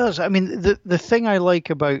 It does. I mean, the thing I like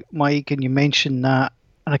about Mike, and you mentioned that,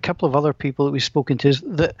 and a couple of other people that we've spoken to, is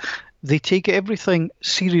that they take everything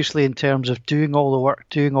seriously in terms of doing all the work,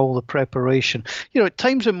 doing all the preparation. At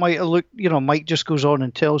times it might look, Mike just goes on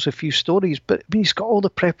and tells a few stories, but he's got all the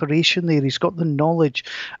preparation there. He's got the knowledge.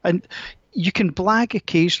 And you can blag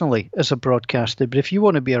occasionally as a broadcaster, but if you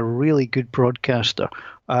want to be a really good broadcaster,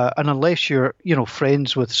 and unless you're,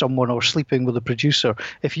 friends with someone or sleeping with a producer,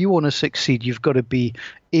 if you want to succeed, you've got to be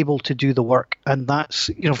able to do the work. And that's,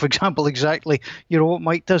 for example, exactly, what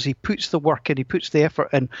Mike does. He puts the work in, he puts the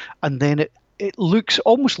effort in, and then it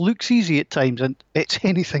almost looks easy at times, and it's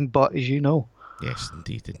anything but, as you know. Yes,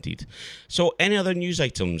 indeed. So, any other news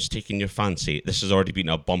items taking your fancy? This has already been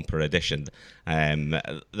a bumper edition.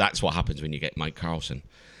 That's what happens when you get Mike Carlson.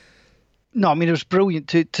 No, I mean, it was brilliant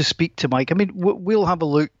to speak to Mike. I mean, we'll have a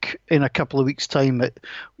look in a couple of weeks' time at,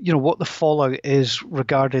 what the fallout is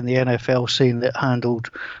regarding the NFL saying that it handled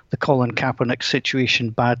the Colin Kaepernick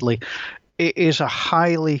situation badly. It is a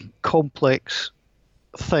highly complex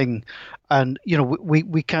thing. And,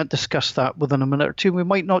 we can't discuss that within a minute or two. We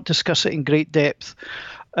might not discuss it in great depth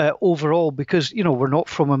overall because, we're not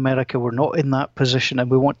from America. We're not in that position, and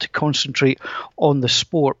we want to concentrate on the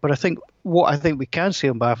sport. But I think what we can say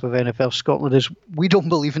on behalf of NFL Scotland is we don't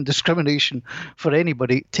believe in discrimination for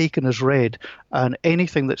anybody taken as read, and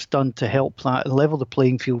anything that's done to help that and level the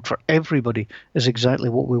playing field for everybody is exactly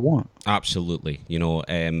what we want. Absolutely.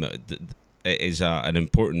 It is an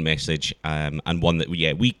important message, and one that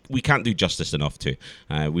we can't do justice enough to.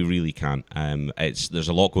 We really can't. There's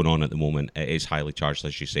a lot going on at the moment. It is highly charged,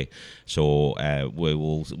 as you say. So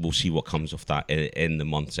we'll see what comes of that in the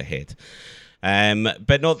months ahead.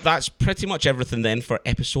 But no, that's pretty much everything then for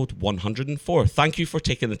episode 104. Thank you for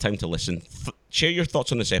taking the time to listen. Share your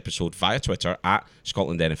thoughts on this episode via Twitter at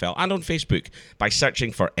Scotland NFL and on Facebook by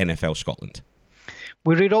searching for NFL Scotland.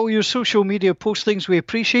 We read all your social media postings. We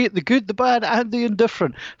appreciate the good, the bad, and the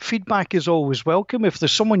indifferent. Feedback is always welcome. If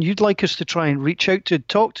there's someone you'd like us to try and reach out to,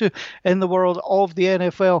 talk to in the world of the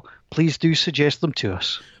NFL, please do suggest them to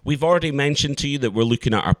us. We've already mentioned to you that we're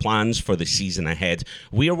looking at our plans for the season ahead.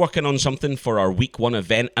 We are working on something for our Week 1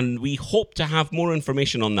 event, and we hope to have more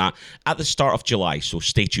information on that at the start of July, so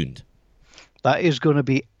stay tuned. That is going to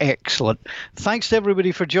be excellent. Thanks to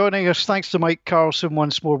everybody for joining us. Thanks to Mike Carlson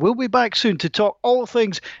once more. We'll be back soon to talk all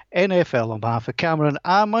things NFL on behalf of Cameron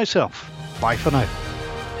and myself. Bye for now.